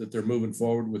applaud that they're moving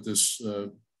forward with this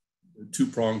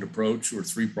two-pronged approach, or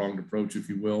three-pronged approach, if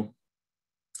you will.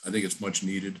 I think it's much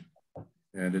needed,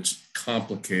 and it's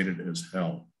complicated as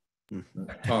hell.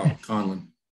 Tom Conlon.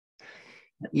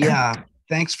 Yeah,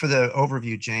 thanks for the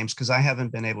overview, James, because I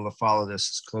haven't been able to follow this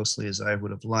as closely as I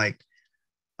would have liked.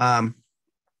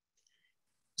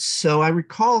 So I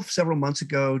recall several months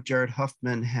ago, Jared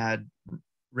Huffman had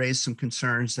raised some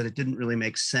concerns that it didn't really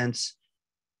make sense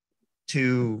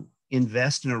to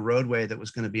invest in a roadway that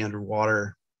was going to be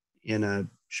underwater in a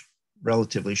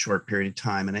relatively short period of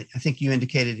time. And I think you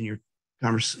indicated in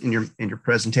your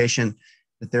presentation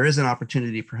that there is an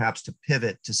opportunity perhaps to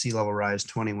pivot to sea level rise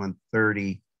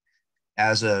 2130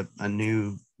 as a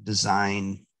new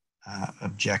design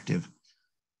objective.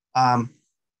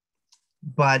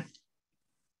 But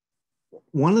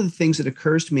one of the things that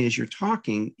occurs to me as you're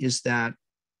talking is that,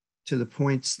 to the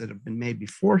points that have been made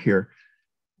before here,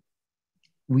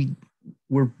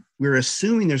 we're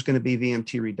assuming there's going to be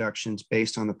VMT reductions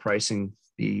based on the pricing,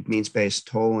 the means-based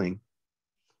tolling,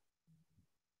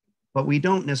 but we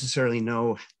don't necessarily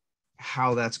know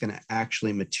how that's going to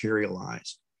actually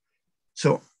materialize.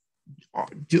 So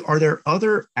are there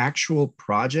other actual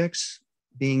projects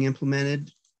being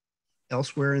implemented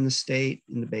elsewhere in the state,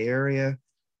 in the Bay Area,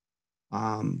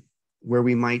 where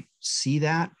we might see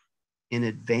that in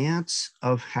advance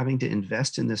of having to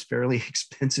invest in this fairly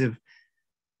expensive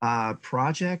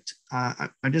project? I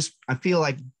feel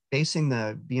like basing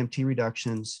the VMT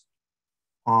reductions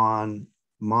on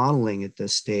modeling at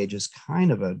this stage is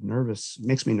kind of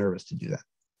makes me nervous to do that.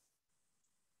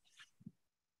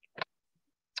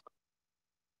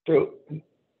 So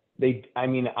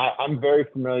I'm very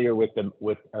familiar with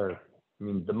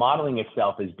the modeling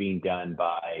itself is being done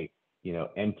by,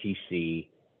 MTC.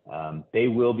 They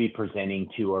will be presenting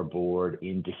to our board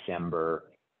in December.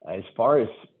 As far as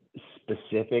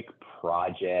specific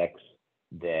projects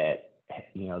that,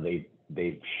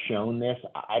 they've shown this,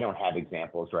 I don't have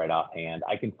examples right offhand.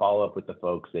 I can follow up with the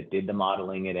folks that did the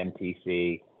modeling at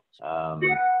MTC.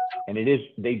 And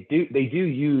they do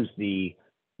use the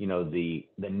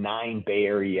 9 Bay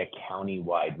Area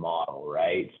county-wide model,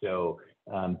 right? So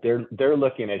they're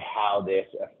looking at how this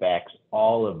affects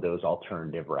all of those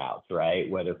alternative routes, right?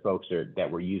 Whether folks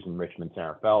that were using Richmond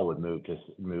Center Fell would move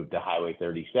to Highway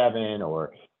 37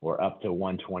 or up to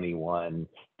 121-29.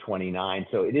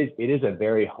 So it is a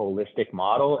very holistic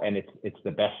model, and it's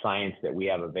the best science that we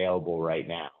have available right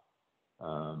now.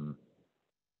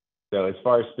 So as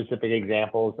far as specific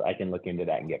examples, I can look into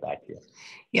that and get back to you.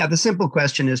 Yeah, the simple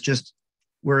question is just,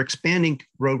 we're expanding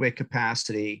roadway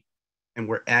capacity and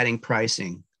we're adding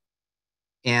pricing.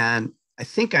 And I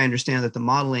think I understand that the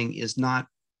modeling is not,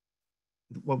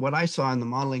 what I saw in the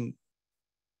modeling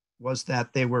was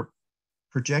that they were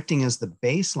projecting as the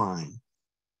baseline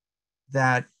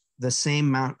that the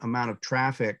same amount of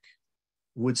traffic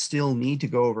would still need to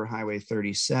go over Highway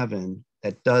 37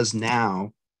 that does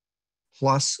now,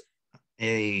 plus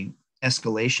a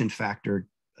escalation factor,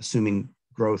 assuming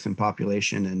growth in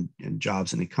population and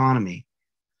jobs and economy.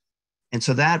 And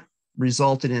so that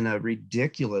resulted in a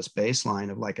ridiculous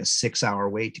baseline of like a 6-hour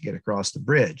wait to get across the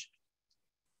bridge.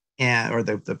 and or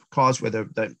the causeway,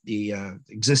 the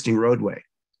existing roadway.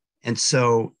 And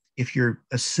so if you're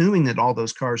assuming that all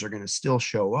those cars are going to still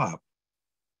show up,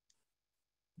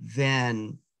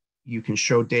 then you can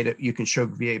show data, you can show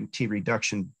VMT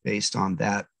reduction based on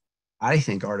that, I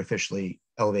think, artificially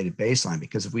elevated baseline.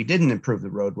 Because if we didn't improve the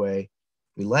roadway,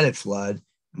 we let it flood,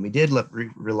 and we did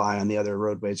rely on the other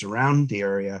roadways around the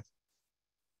area,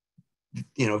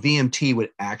 you know, VMT would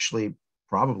actually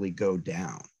probably go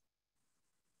down.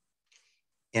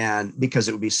 And because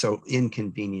it would be so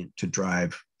inconvenient to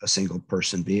drive a single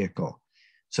person vehicle.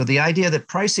 So the idea that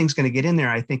pricing is going to get in there,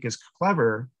 I think, is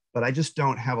clever, but I just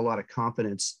don't have a lot of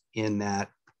confidence in that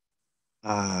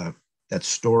that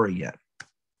story yet.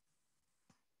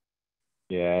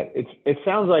 Yeah, it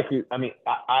sounds like, I mean,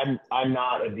 I'm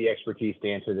not of the expertise to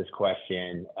answer this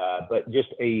question, but just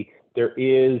there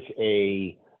is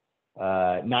a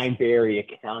 9 Bay Area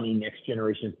County Next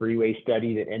Generation Freeway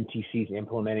study that MTC is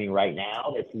implementing right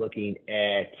now that's looking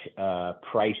at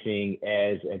pricing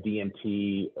as a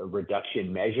DMT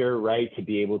reduction measure, right, to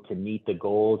be able to meet the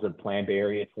goals of Plan Bay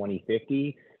Area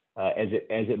 2050 as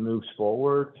it moves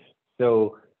forward.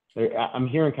 So I'm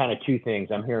hearing kind of two things.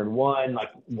 I'm hearing one, like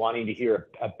wanting to hear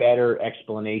a better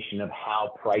explanation of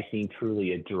how pricing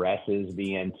truly addresses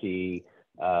VMT.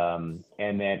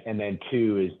 And then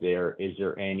two, is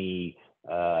there any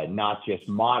not just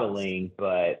modeling,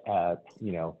 but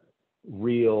you know,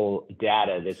 real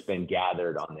data that's been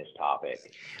gathered on this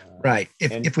topic? Right.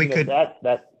 If we could,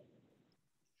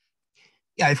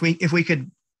 yeah, if we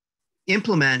could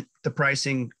implement the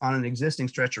pricing on an existing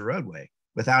stretch of roadway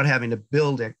without having to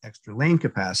build extra lane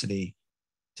capacity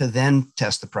to then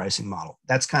test the pricing model,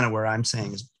 that's kind of where I'm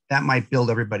saying is that might build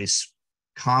everybody's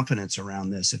confidence around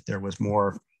this if there was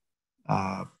more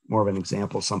of an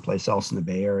example someplace else in the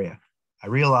Bay Area. I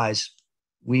realize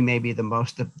we may be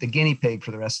the guinea pig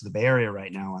for the rest of the Bay Area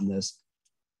right now on this,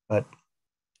 but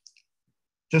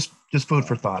just food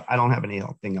for thought. I don't have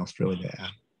anything else really to add.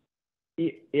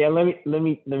 Yeah, let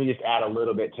me just add a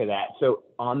little bit to that. So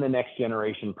on the next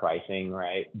generation pricing,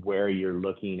 right, where you're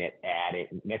looking at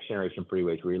adding next generation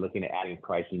freeways, where you're looking at adding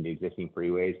pricing to existing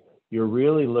freeways, you're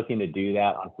really looking to do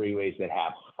that on freeways that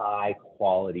have high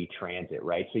quality transit,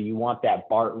 right? So you want that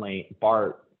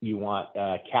BART, you want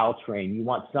Caltrain, you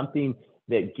want something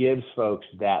that gives folks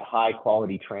that high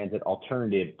quality transit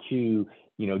alternative to,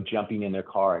 you know, jumping in their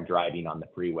car and driving on the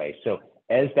freeway. So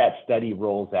as that study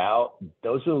rolls out,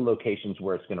 those are the locations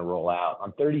where it's going to roll out.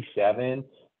 On 37,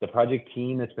 the project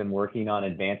team that's been working on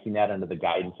advancing that under the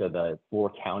guidance of the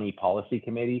 4 County Policy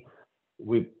Committee,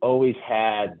 we've always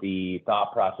had the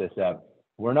thought process of,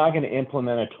 we're not going to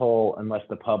implement a toll unless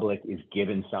the public is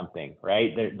given something,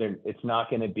 right? It's not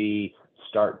going to be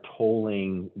start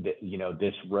tolling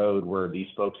this road where these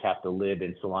folks have to live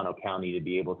in Solano County to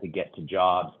be able to get to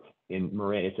jobs in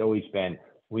Marin. It's always been,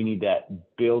 we need to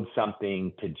build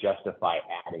something to justify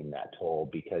adding that toll,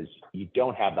 because you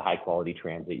don't have the high quality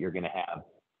transit. You're going to have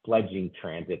fledgling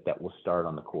transit that will start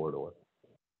on the corridor.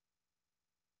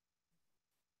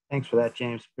 Thanks for that,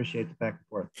 James. Appreciate the back and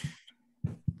forth.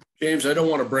 James, I don't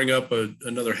want to bring up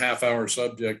another half-hour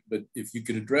subject, but if you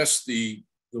could address the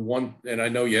one, and I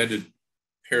know you had to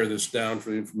pare this down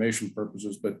for the information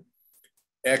purposes, but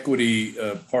equity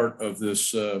part of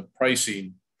this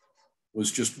pricing was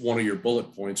just one of your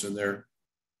bullet points in there.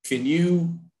 Can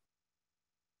you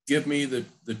give me the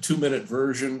 2-minute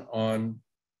version on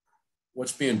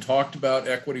what's being talked about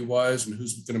equity-wise and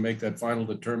who's going to make that final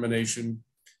determination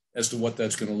as to what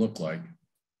that's going to look like?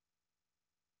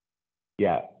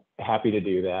 Yeah, happy to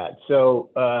do that. So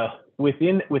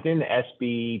within the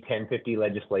SB 1050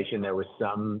 legislation, there was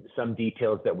some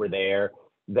details that were there.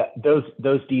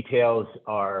 Those details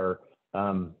are,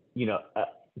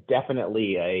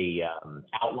 definitely a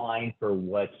outline for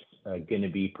what's going to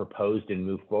be proposed and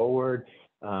move forward.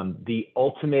 The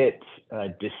ultimate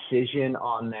decision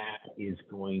on that is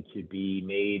going to be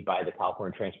made by the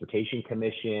California Transportation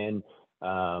Commission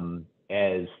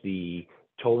as the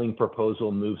tolling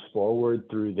proposal moves forward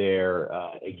through their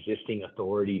existing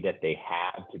authority that they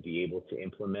have to be able to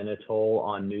implement a toll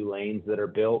on new lanes that are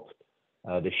built.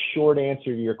 The short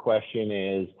answer to your question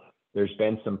is, there's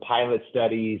been some pilot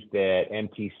studies that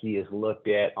MTC has looked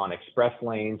at on express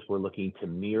lanes. We're looking to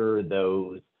mirror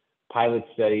those pilot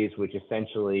studies, which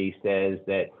essentially says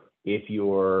that if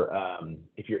your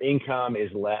income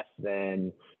is less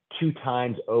than 2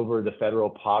 times over the federal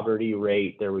poverty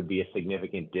rate, there would be a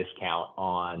significant discount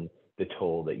on the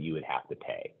toll that you would have to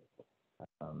pay.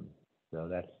 So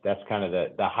that's kind of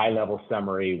the high level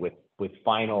summary with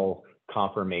final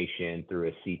confirmation through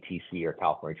a CTC or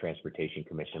California Transportation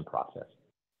Commission process.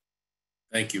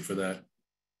 Thank you for that.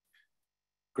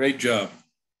 Great job.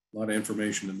 A lot of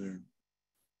information in there.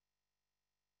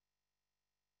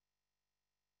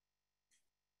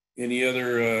 Any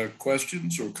other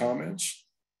questions or comments?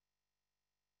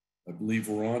 I believe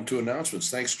we're on to announcements.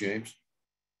 Thanks, James.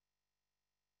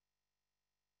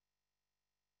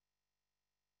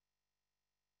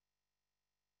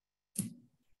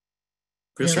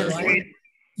 Chris,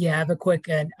 yeah, I have a quick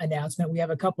announcement. We have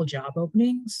a couple job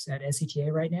openings at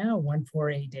SCTA right now, one for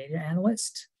a data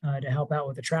analyst to help out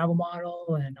with the travel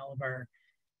model and all of our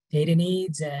data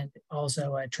needs, and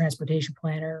also a transportation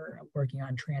planner working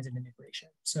on transit integration.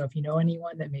 So if you know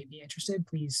anyone that may be interested,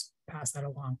 please pass that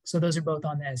along. So those are both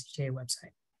on the SCTA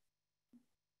website.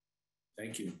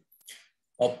 Thank you.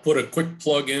 I'll put a quick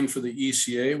plug in for the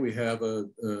ECA. We have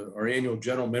our annual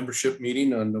general membership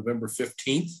meeting on November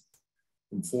 15th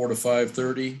from 4 to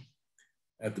 5:30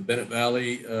 at the Bennett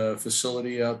Valley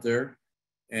facility out there.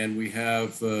 And we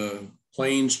have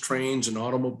planes, trains, and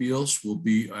automobiles will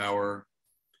be our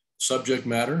subject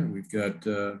matter. We've got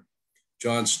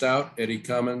John Stout, Eddie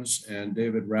Cummins, and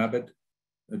David Rabbit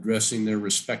addressing their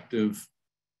respective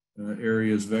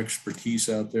areas of expertise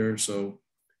out there. So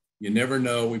you never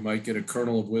know, we might get a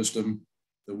kernel of wisdom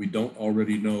that we don't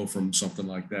already know from something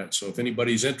like that. So if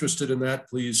anybody's interested in that,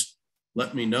 please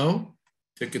let me know.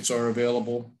 Tickets are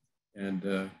available,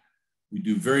 and we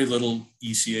do very little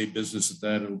ECA business at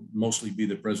that. It'll mostly be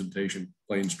the presentation,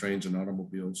 planes, trains, and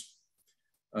automobiles.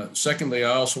 Secondly,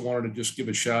 I also wanted to just give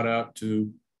a shout out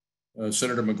to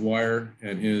Senator McGuire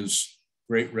and his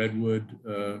Great Redwood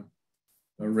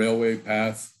railway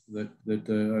path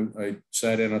that I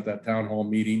sat in at that town hall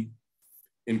meeting.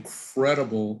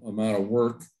 Incredible amount of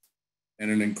work and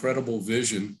an incredible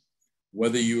vision.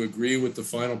 Whether you agree with the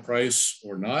final price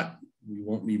or not, we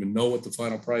won't even know what the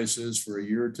final price is for a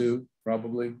year or two,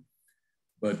 probably.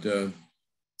 But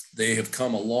they have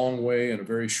come a long way in a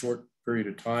very short period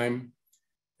of time.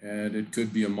 And it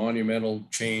could be a monumental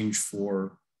change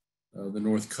for the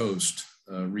North Coast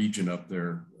region up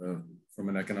there from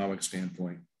an economic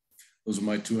standpoint. Those are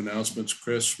my two announcements.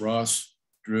 Chris, Ross,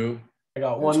 Drew. I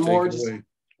got one more. Just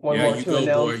one more you to go,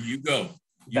 announce. boy. You go.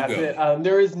 That's it.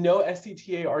 There is no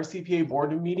SCTA RCPA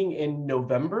board meeting in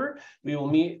November. We will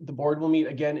meet. The board will meet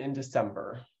again in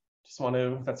December. Just want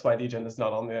to. That's why the agenda is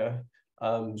not on the.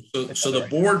 So the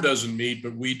board doesn't meet,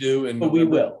 but we do, and we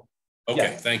will. Okay,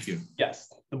 yes. Thank you.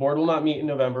 Yes, the board will not meet in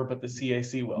November, but the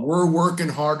CAC will. We're working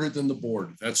harder than the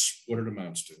board. That's what it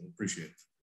amounts to. Appreciate it.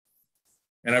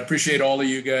 And I appreciate all of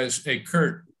you guys. Hey,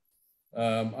 Kurt,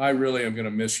 I really am going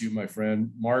to miss you, my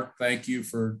friend. Mark, thank you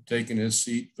for taking his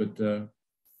seat, but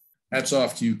hats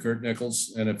off to you, Kurt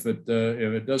Nichols. And if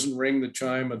it doesn't ring the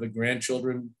chime of the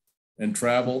grandchildren and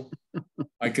travel,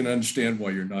 I can understand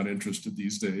why you're not interested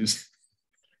these days.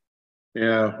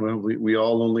 Yeah, well, we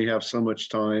all only have so much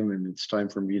time, and it's time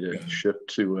for me to shift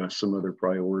to some other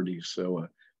priorities. So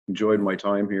enjoyed my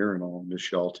time here, and I'll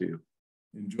miss y'all too.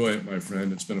 Enjoy it, my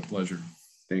friend. It's been a pleasure.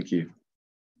 Thank you.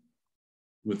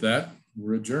 With that,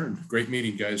 we're adjourned. Great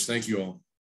meeting, guys. Thank you all.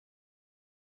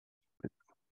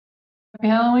 Happy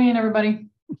Halloween, everybody.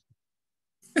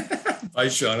 Bye,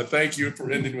 Shauna. Thank you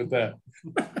for ending with that.